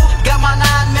off flu. Got my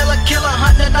 9mm killer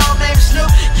hunting a dog named Snoop.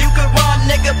 You can run,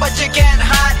 nigga, but you can't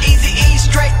hide. Eazy-E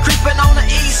straight creeping on the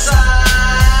east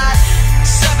side.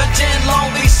 710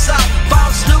 Long Beach South.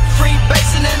 Found Snoop free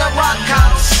basing in a rock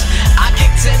house. I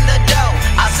kicked in the door,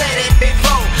 I said it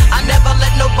before. I never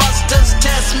let no busters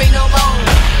test me no more.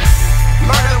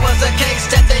 Murder was was a case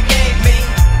that they gave me.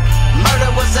 Murder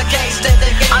was a case that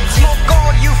they gave me. I smoke all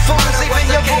you fools, even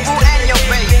your boo-boo and your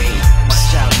baby.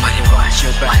 Watch out, money, watch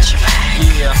your back.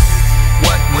 Yeah.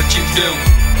 What would you do?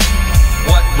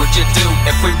 What would you do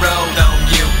if we rolled on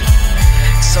you?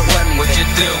 So what would you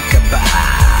do?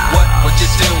 About what would you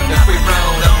do if we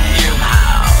rolled on you?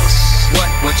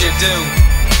 What would you do?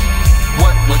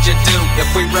 What would you do if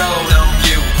we rolled on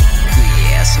you?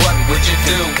 Yes, what would you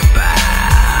do? About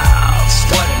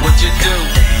what would you do?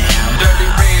 Dirty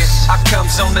Red, I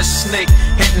comes on the sneak,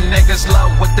 hitting niggas low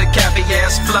with the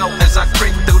caviar's flow. As I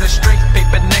creep through the street,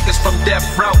 peeping niggas from death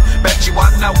row. Bet you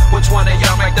I know which one of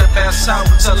y'all make the best hoe.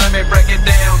 So let me break it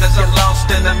down as I'm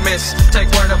lost in the mist. Take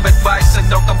word of advice and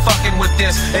don't come fucking with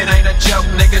this. It ain't a joke,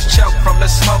 niggas choke from the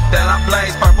smoke that I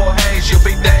blaze. Purple haze, you'll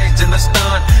be dazed in the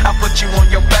stun. I put you on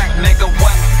your back, nigga,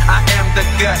 what? I am the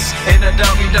guts. In a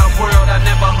doggy-dog world, I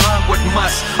never hung with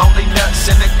must. Only nuts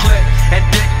in the clip and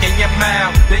dick in your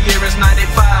mouth. The year is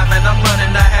 95 and I'm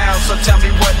running the house. So tell me,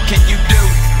 what can you do?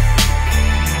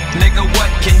 Nigga,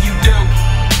 what can you do?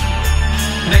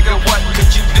 Nigga, what could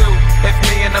you do if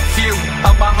me and a few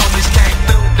of my homies came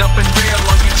through, dumping real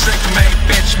on you trick-made,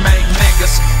 bitch-made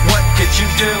niggas? What could you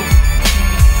do?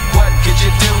 What could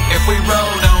you do if we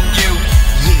rolled on you?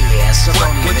 Yeah, so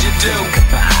what would you do?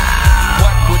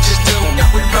 What would you do if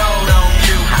we rolled on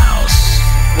you?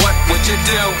 What would you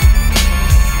do?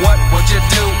 What would you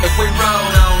do if we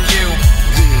rolled on you?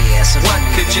 Yeah, so what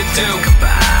could you do?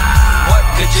 What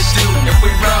could you do if we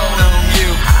rolled on you?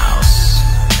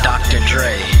 Dr.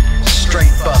 Dre,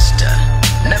 straight buster,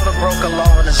 never broke a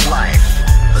law in his life.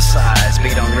 Besides,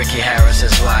 beat on Ricky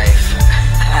Harris's wife.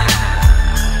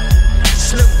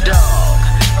 Snoop Dogg,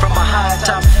 from a high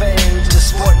top fame to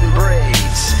sporting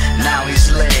braids. Now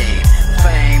he's laid,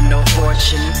 fame, no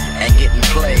fortune, and getting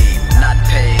played, not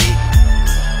paid.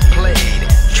 Played,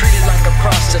 treated like a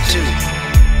prostitute,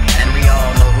 and we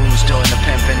all know who's doing the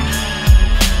pimping.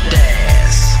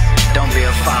 Daz, don't be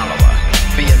a follower,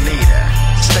 be a leader.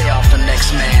 Stay off the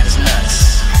next man's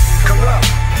nuts. Corrupt,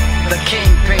 the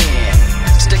kingpin.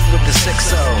 Stick with the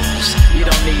 6 O's. You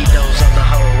don't need those other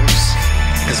hoes,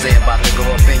 cause they about to go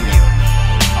up in you.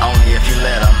 Only if you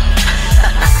let them.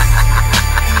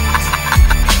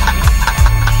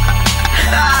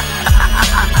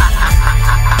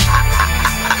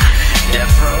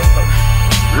 Death Row,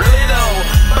 really though,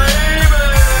 baby.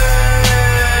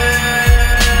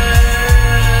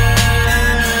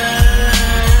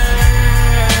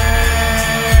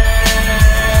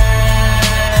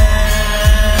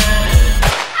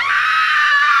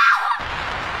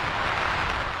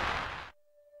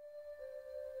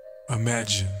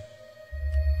 Imagine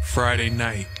Friday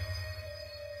night,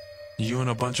 you and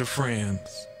a bunch of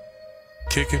friends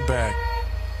kicking back,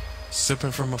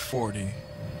 sipping from a 40,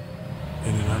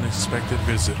 and an unexpected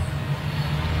visitor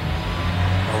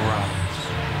arrives.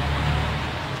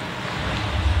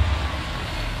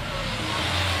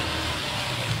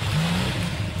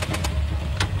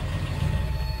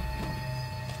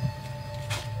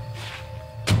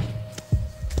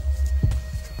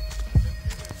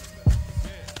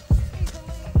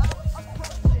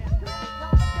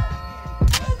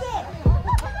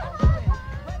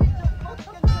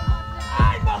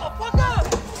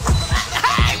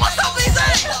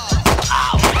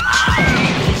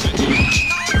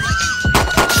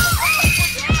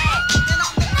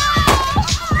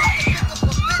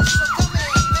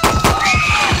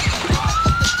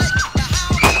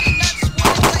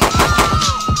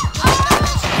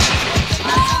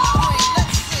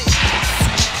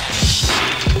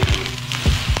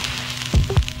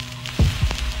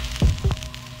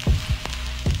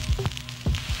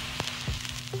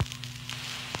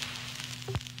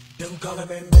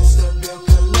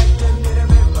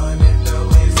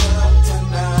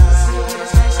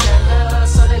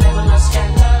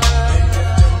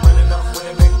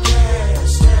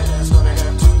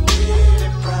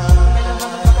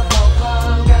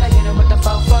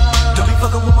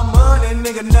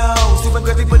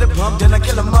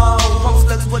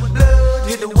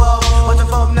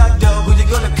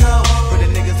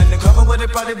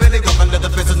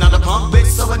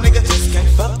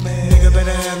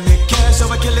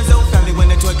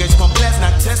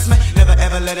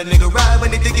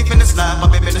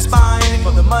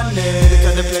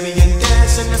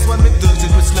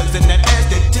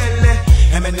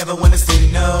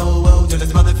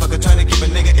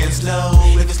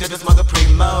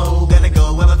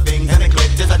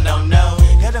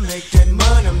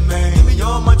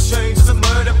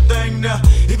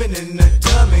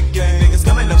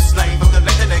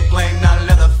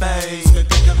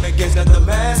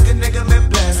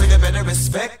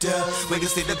 We can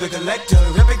see the bigger collector,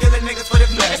 ripping killing niggas for the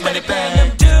flash. Steady paying them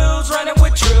dues, running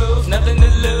with truths, nothing to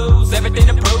lose, everything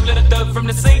to prove. Little thug from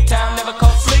the C-town, never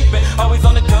caught sleeping, always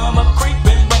on the come up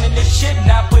creeping, running this shit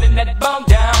now, putting that bone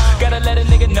down. Gotta let a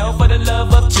nigga know for the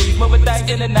love of cheese, moving thighs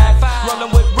in the 9-5,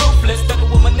 rolling with ruthless, stuck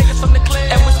with my niggas from the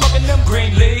clip, and we're smoking them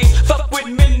green leaves. Fuck with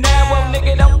me now, well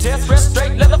nigga don't test, rest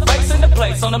straight, leather face in the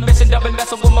place. On a mission, double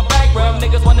messing with my background,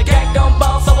 niggas wanna gang don't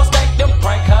ball, so I stack them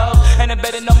prank hoes, and they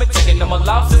better know me, taking no more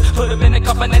losses. Put them in the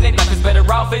coffin and they life is better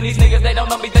off. And these niggas, they don't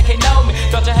know me, they can't know me.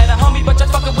 Thought you had a homie, but you're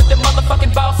fucking with them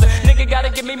motherfucking bosses. Nigga gotta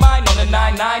give me mine on the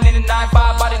 9-9 and the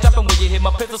 9-5. Body dropping when you hit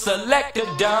my pistol selector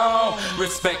down.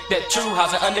 Respect that true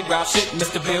house and underground shit,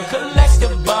 Mr. Bill, collect the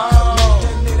bomb.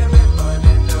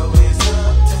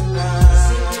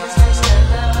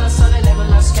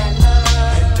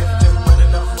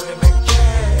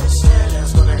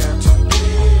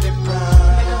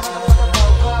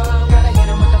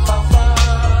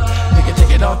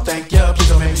 Don't thank ya, please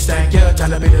don't make me stank ya.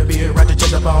 Time to be the beer, right to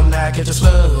just up all night. Catch a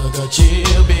slug, a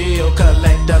chill bill.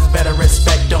 Collectors better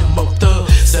respect them both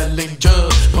thugs. Selling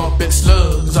drugs, pumping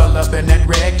slugs. All up in that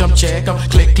rectum, check them.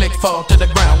 Click, click, fall to the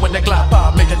ground. When the Glock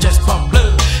pop, make it just pump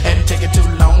blood. And take it too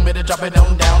long, better drop it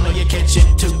on down. Or you catch it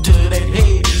too to that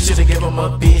head. Should've give them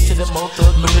a bitch to the most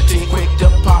thug lunatic. Quick to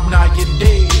pop, now you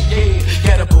dead, yeah.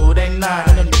 Gotta pull that 9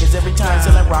 on them niggas every time.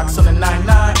 Selling rocks on the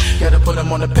 9-9. Gotta put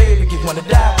them on the pavement, get one to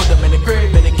die. Put them in the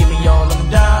grave. Better give me all them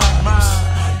dimes.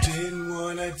 I didn't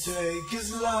wanna take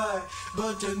his life,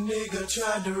 but the nigga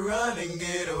tried to run and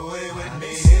get away with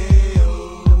me.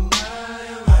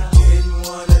 I didn't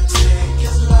wanna take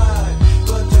his life,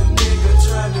 but the nigga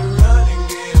tried to run and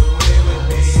get away with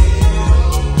me.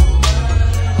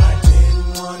 I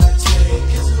didn't wanna take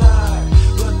his life,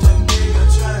 but the nigga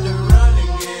tried to run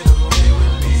and get away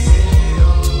with me.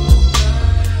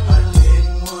 I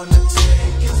didn't wanna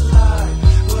take his life,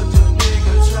 but the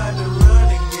tried to run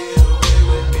and get away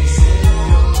with me.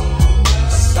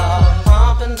 Saw them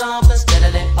pumping, dumping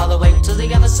steadily all the way to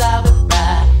the other side of the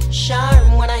ride.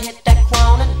 Shine when I hit that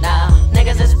corner now.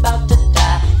 Niggas is about to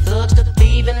die. Thugs to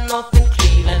thieving off in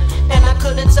Cleveland, and I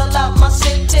couldn't sell out my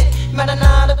city. Better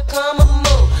not to come a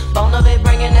move. Bona be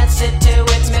bringing that city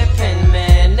with me, pin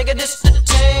man. Nigga, this the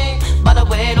team. By the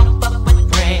way, don't fuck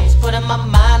with brains. Putting my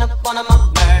mind up on my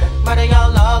murder. Murder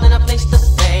y'all all in a place to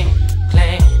say.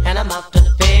 Claim, and I'm out to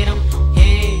pay them,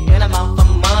 yeah, and I'm out for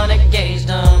money, gauge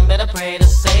them. Better pray to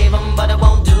save them, but it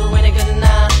won't do any good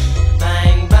now.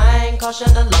 Bang, bang,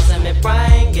 caution the loss in me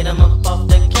brain. Get them up off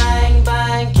the gang,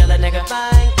 bang, kill a nigga,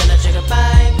 bang, kill a trigger,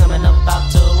 bang. Coming up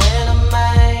out to win a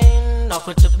man. Off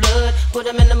with the blood, put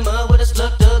him in the mud with a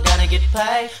slug, dude, gotta get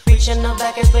paid. Reaching the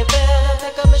back as we better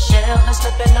pick up a shell and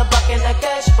slip in the bucket like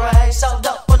a spray. Sold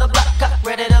up for the block, cut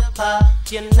ready to pop.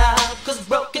 You know, cause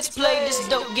broke gets played, this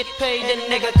don't get paid, then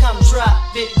nigga come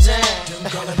drop it down.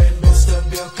 Don't call him Mr.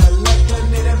 Bill Collector,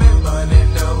 need him in money,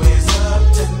 know he's up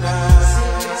tonight.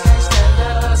 Serious can't stand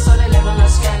up, so they level a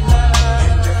scandal.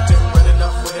 And if they're running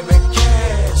off with him in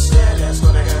cash, that ass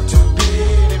gonna have to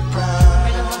pay the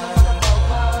price.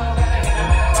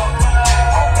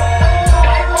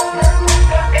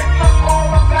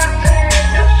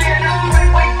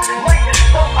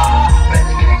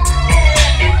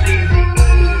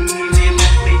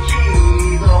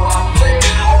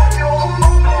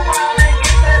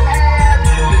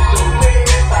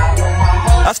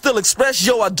 I still express,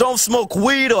 yo, I don't smoke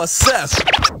weed or cess.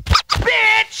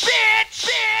 Bitch, bitch,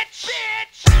 bitch,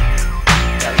 bitch.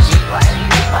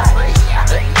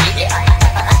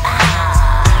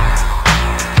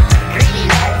 Greedy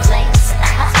earthlings.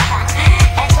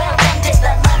 And welcome to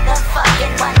the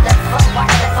motherfucking wonderful,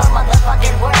 wonderful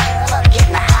motherfucking world of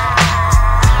getting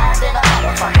high to the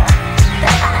motherfucker.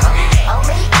 Oh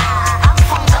me, I'm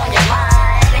funked on your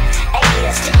mind.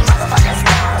 ADST motherfuckers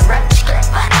got a roach grip.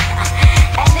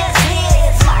 And this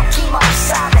here is my chemo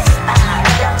solid.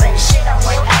 Dumping shit on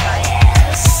your ass.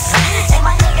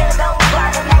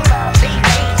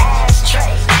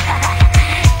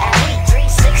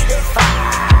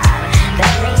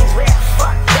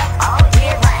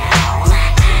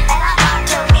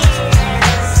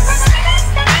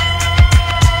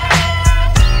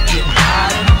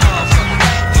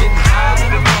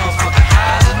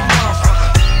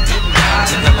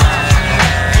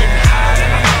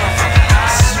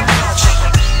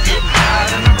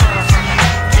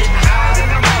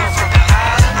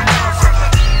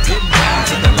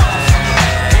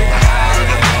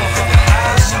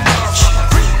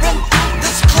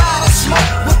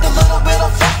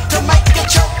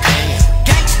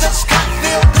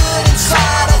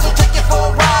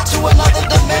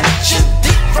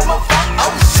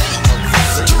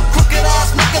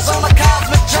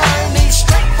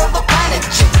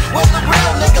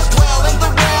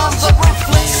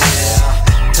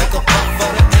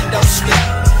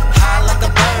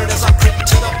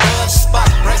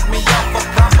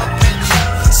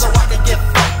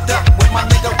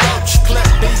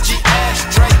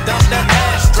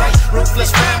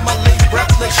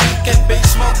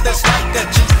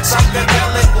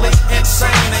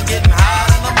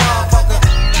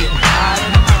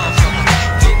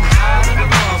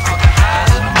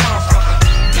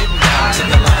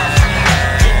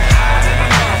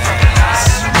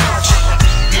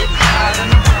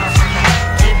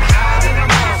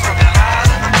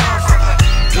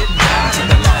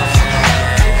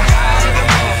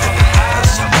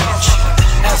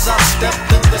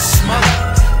 smoke.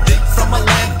 Deep from a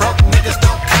land broke niggas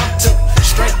don't come to.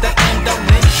 Straight to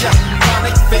Indonesia,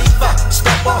 chronic fever.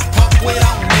 Step off punk, we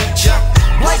don't need ya.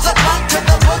 Blaze a blunt to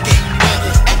the boogie,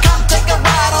 and come take a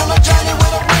ride on a journey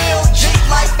with a real G.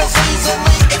 Life is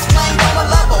easily explained on a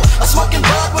level. A smoking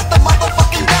bud with the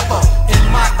motherfucking devil. In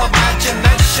my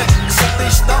imagination, set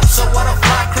these thoughts of what a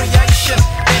fly creation.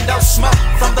 Indo smoke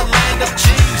from the land of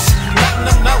cheese. Letting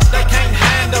them know they can't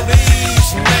handle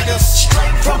these niggas.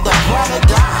 Straight from the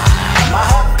paradigm, I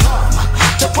have come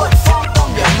to put funk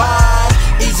on your mind.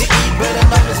 Easy E, better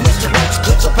known as Mr. Roach.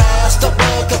 Clips are past the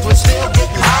bud, cause we're still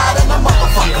getting high than a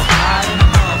motherfucker.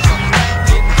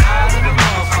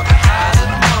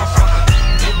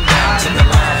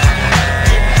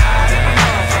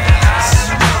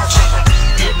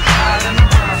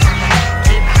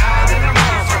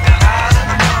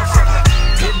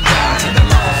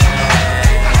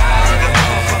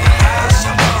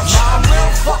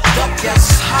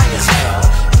 Yes, high as hell.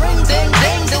 Ring ding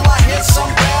ding, do I hear some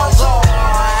bells or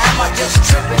am I just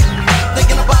tripping?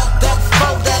 Thinking about that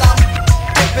foe that I'm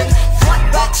dipping. Front,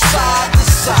 back, side to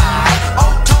side.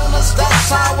 On toners,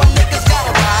 that's how a niggas gotta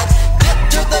ride. Dip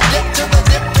to the dip to the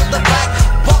dip to the back.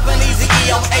 Bumping Easy E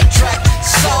on 8-track.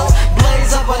 So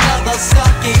blaze up another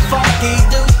skunky, funky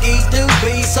dookie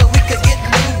doobie so we could get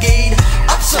loogied.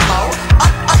 Up some more,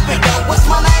 up we go. What's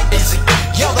my name? Easy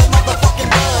E. Yo, that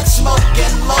motherfucking bud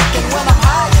smoking, looking. When I'm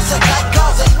high, it's a kite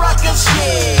causing ruckus,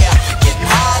 yeah. Getting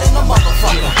high in the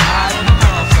motherfucker. High in the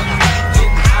motherfucker.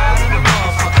 Getting high in the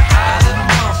motherfucker. High in the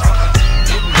motherfucker.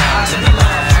 Getting high in the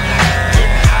motherfucker.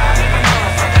 Getting high in the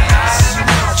motherfucker. High in the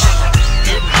motherfucker.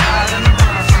 Getting high in the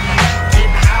motherfucker.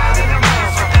 Getting high in the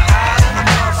motherfucker. High in the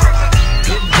motherfucker.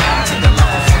 Getting high in the motherfucker. Getting high in the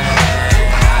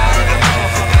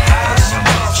motherfucker. High in the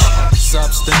motherfucker.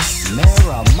 Substance.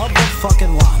 Mirror,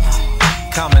 motherfucking wanna.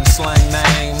 Common slang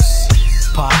names.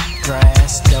 Pot,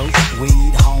 grass, dope,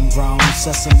 weed, homegrown,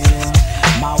 sesame,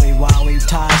 Maui, Wowie,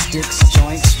 tie sticks,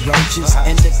 joints, roaches,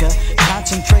 indica,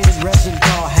 concentrated resin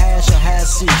called hash or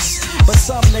hashish, but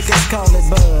some niggas call it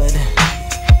bud.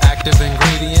 Active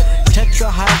ingredient.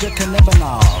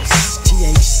 Tetrahydrocannabinols,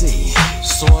 THC.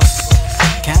 Source.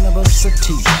 Cannabis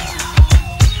sativa.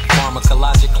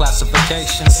 Pharmacologic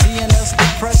classification. CNS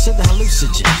depressant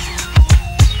hallucinogen.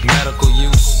 Medical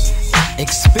use.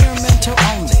 Experimental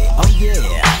only, oh yeah,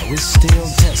 we still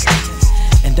testing.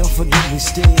 And don't forget we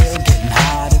still getting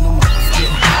high in the motherfucker.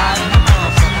 Getting high in the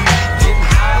motherfucker. Getting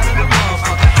high in the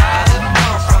motherfucker. High in the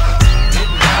motherfucker.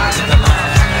 Getting high in the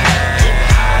motherfucker. Getting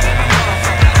high in the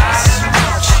motherfucker. High in the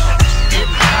motherfucker.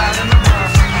 Getting high in the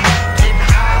motherfucker. Getting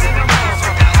high in the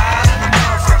motherfucker. High in the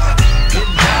motherfucker.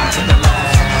 Getting high in the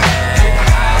motherfucker. Getting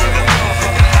high in the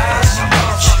motherfucker. High in the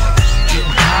motherfucker.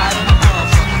 Getting high in the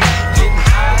motherfucker. Getting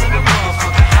high in the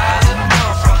motherfucker. High in the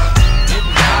motherfucker.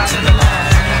 Getting high in the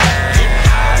motherfucker. Getting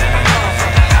high in the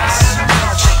motherfucker. High in the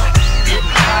motherfucker.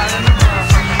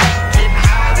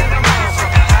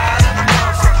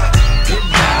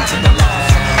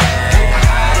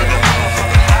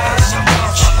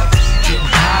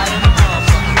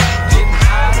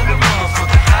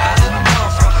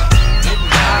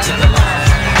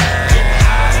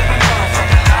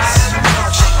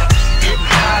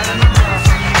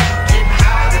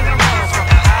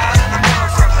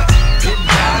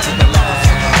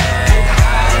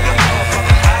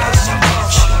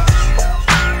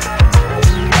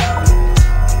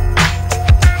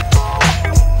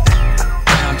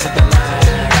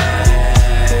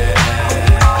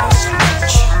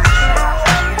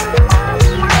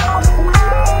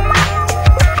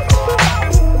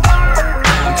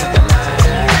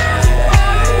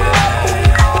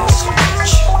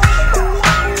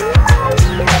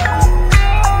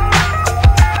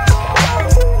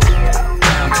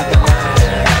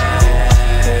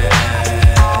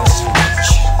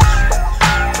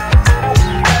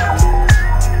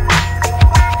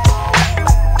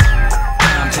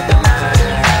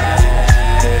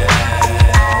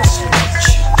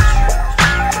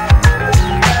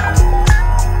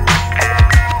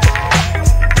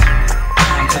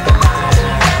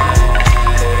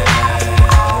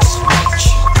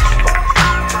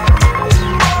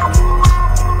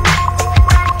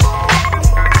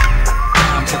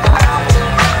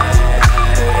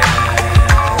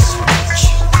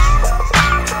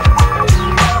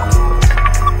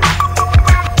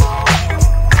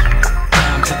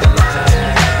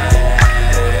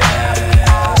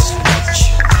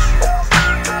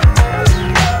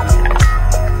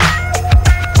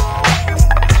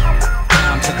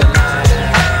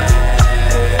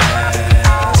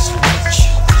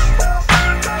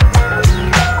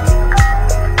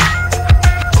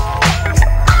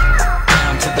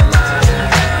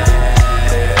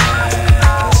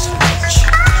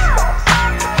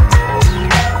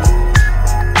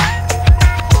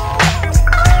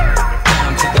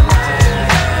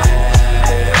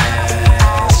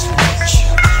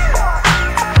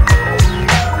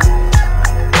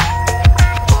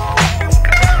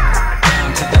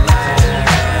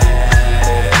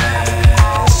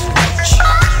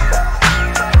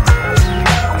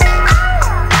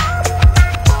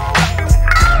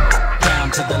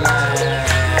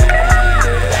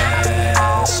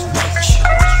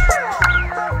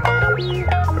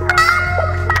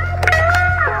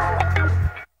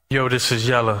 Yo, this is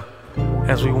Yella.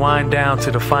 As we wind down to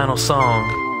the final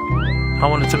song, I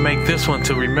wanted to make this one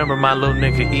to remember my little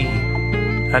nigga E.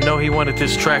 I know he wanted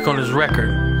this track on his record,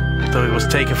 though it was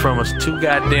taken from us too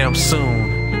goddamn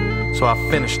soon, so I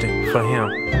finished it for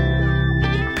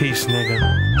him. Peace,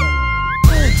 nigga.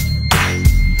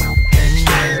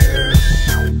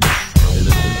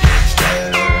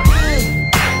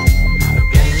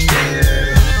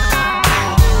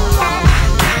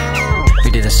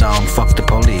 Song fuck the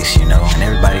police, you know, and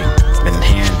everybody been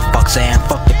hearing fuck saying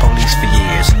fuck the police for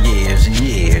years and years and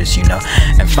years, you know,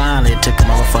 and finally it took a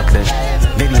motherfucker to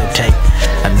videotape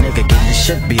a nigga getting his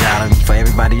shit beat out of him for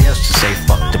everybody else to say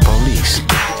fuck the police.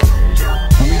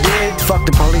 When we did fuck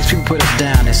the police, people put us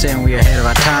down. They saying we were ahead of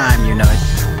our time, you know.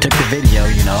 It took the video,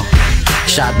 you know,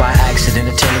 shot by accident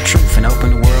to tell the truth and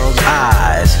open the world's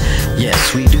eyes.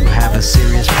 Yes, we do have a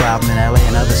serious problem in LA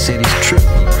and other cities, true.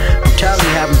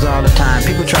 Brutality happens all the time.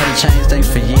 People try to change things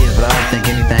for years, but I don't think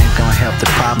anything's gonna help. The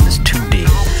problem is too deep.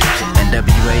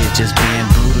 NWA is just being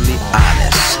brutally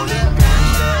honest.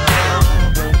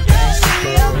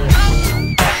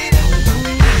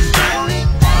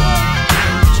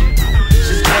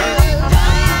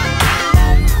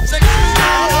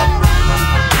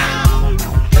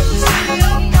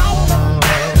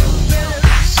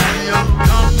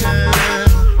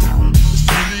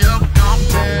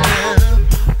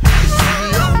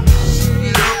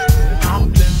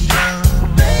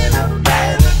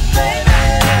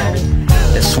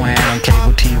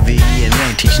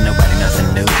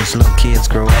 Little kids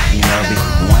grow up, you know, be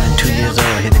 1 and 2 years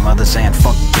old, hear their mother saying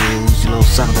fuck you little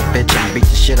son of a bitch, and beat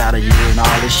the shit out of you and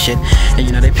all this shit, and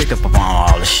you know, they pick up upon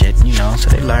all this shit, you know, so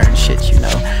they learn shit, you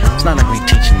know. It's not like we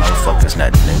teaching motherfuckers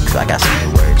nothing new, cause I got some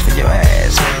new words for your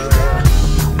ass.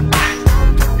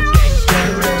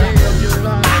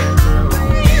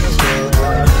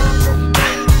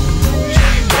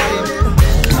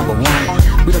 Number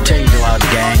one, we don't tell you to go out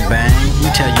and gang bang, we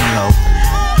tell you, you know,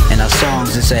 in our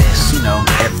songs it says, you know,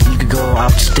 if you could go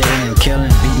out staying and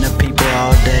killing, beating up people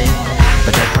all day,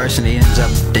 but that person ends up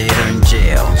dead or in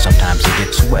jail. Sometimes he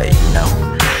gets away, you know.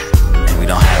 And we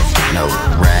don't have no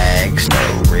rags,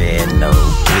 no red, no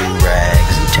blue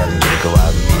rags, and telling you to go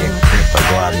out and be a crip or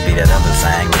go out and be that other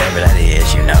thing, whatever that is,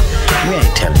 you know. We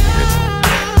ain't telling you to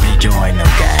rejoin no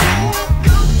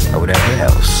gang or whatever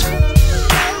else.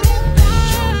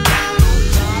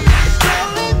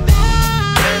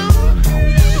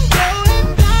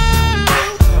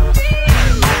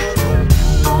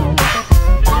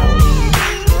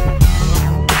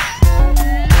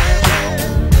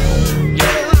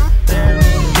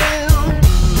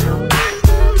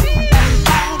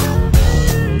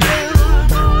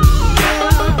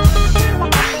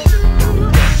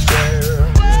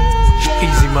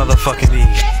 Motherfucking E,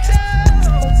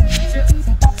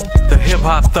 the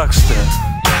hip-hop thuckster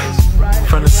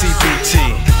from the CPT,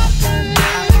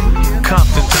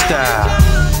 Compton style,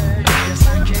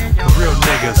 real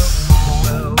niggas,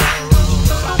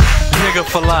 nigga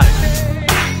for life.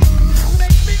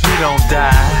 We don't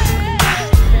die,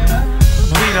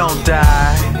 we don't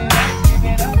die,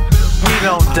 we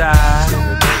don't die.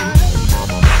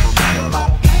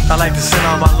 I like to send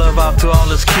all my love out to all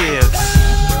his kids.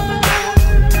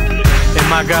 And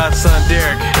my godson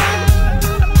Derek,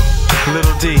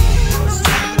 Little D,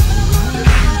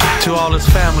 to all his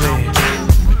family,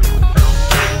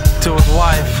 to his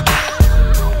wife,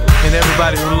 and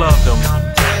everybody who loved him.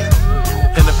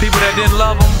 And the people that didn't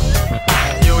love him,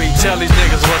 yo, he tell these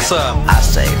niggas what's up. I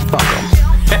say fuck them.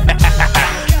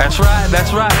 That's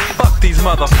right, fuck these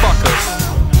motherfuckers.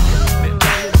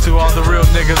 To all the real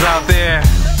niggas out there,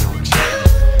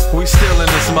 we still in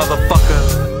this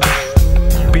motherfucker.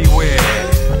 Beware,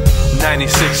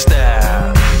 96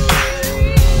 style,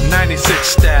 96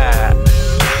 style,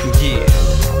 yeah,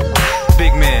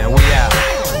 big man, we out.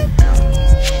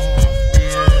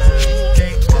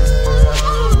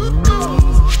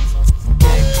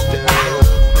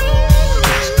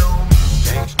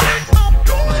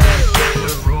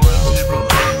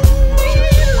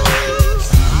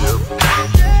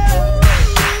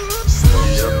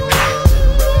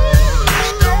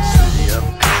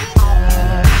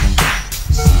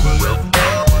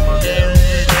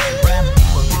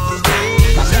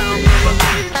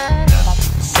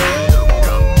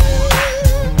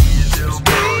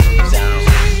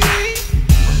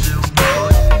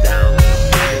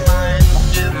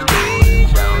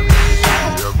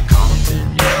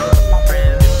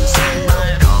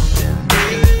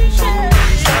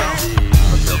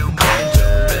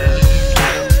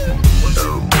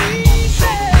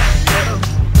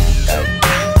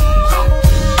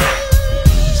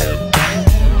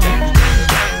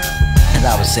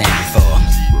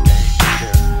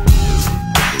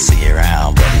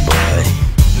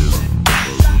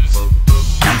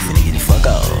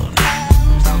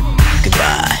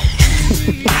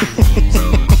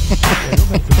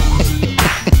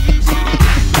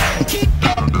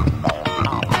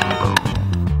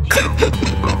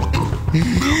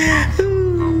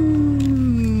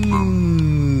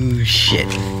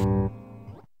 shit.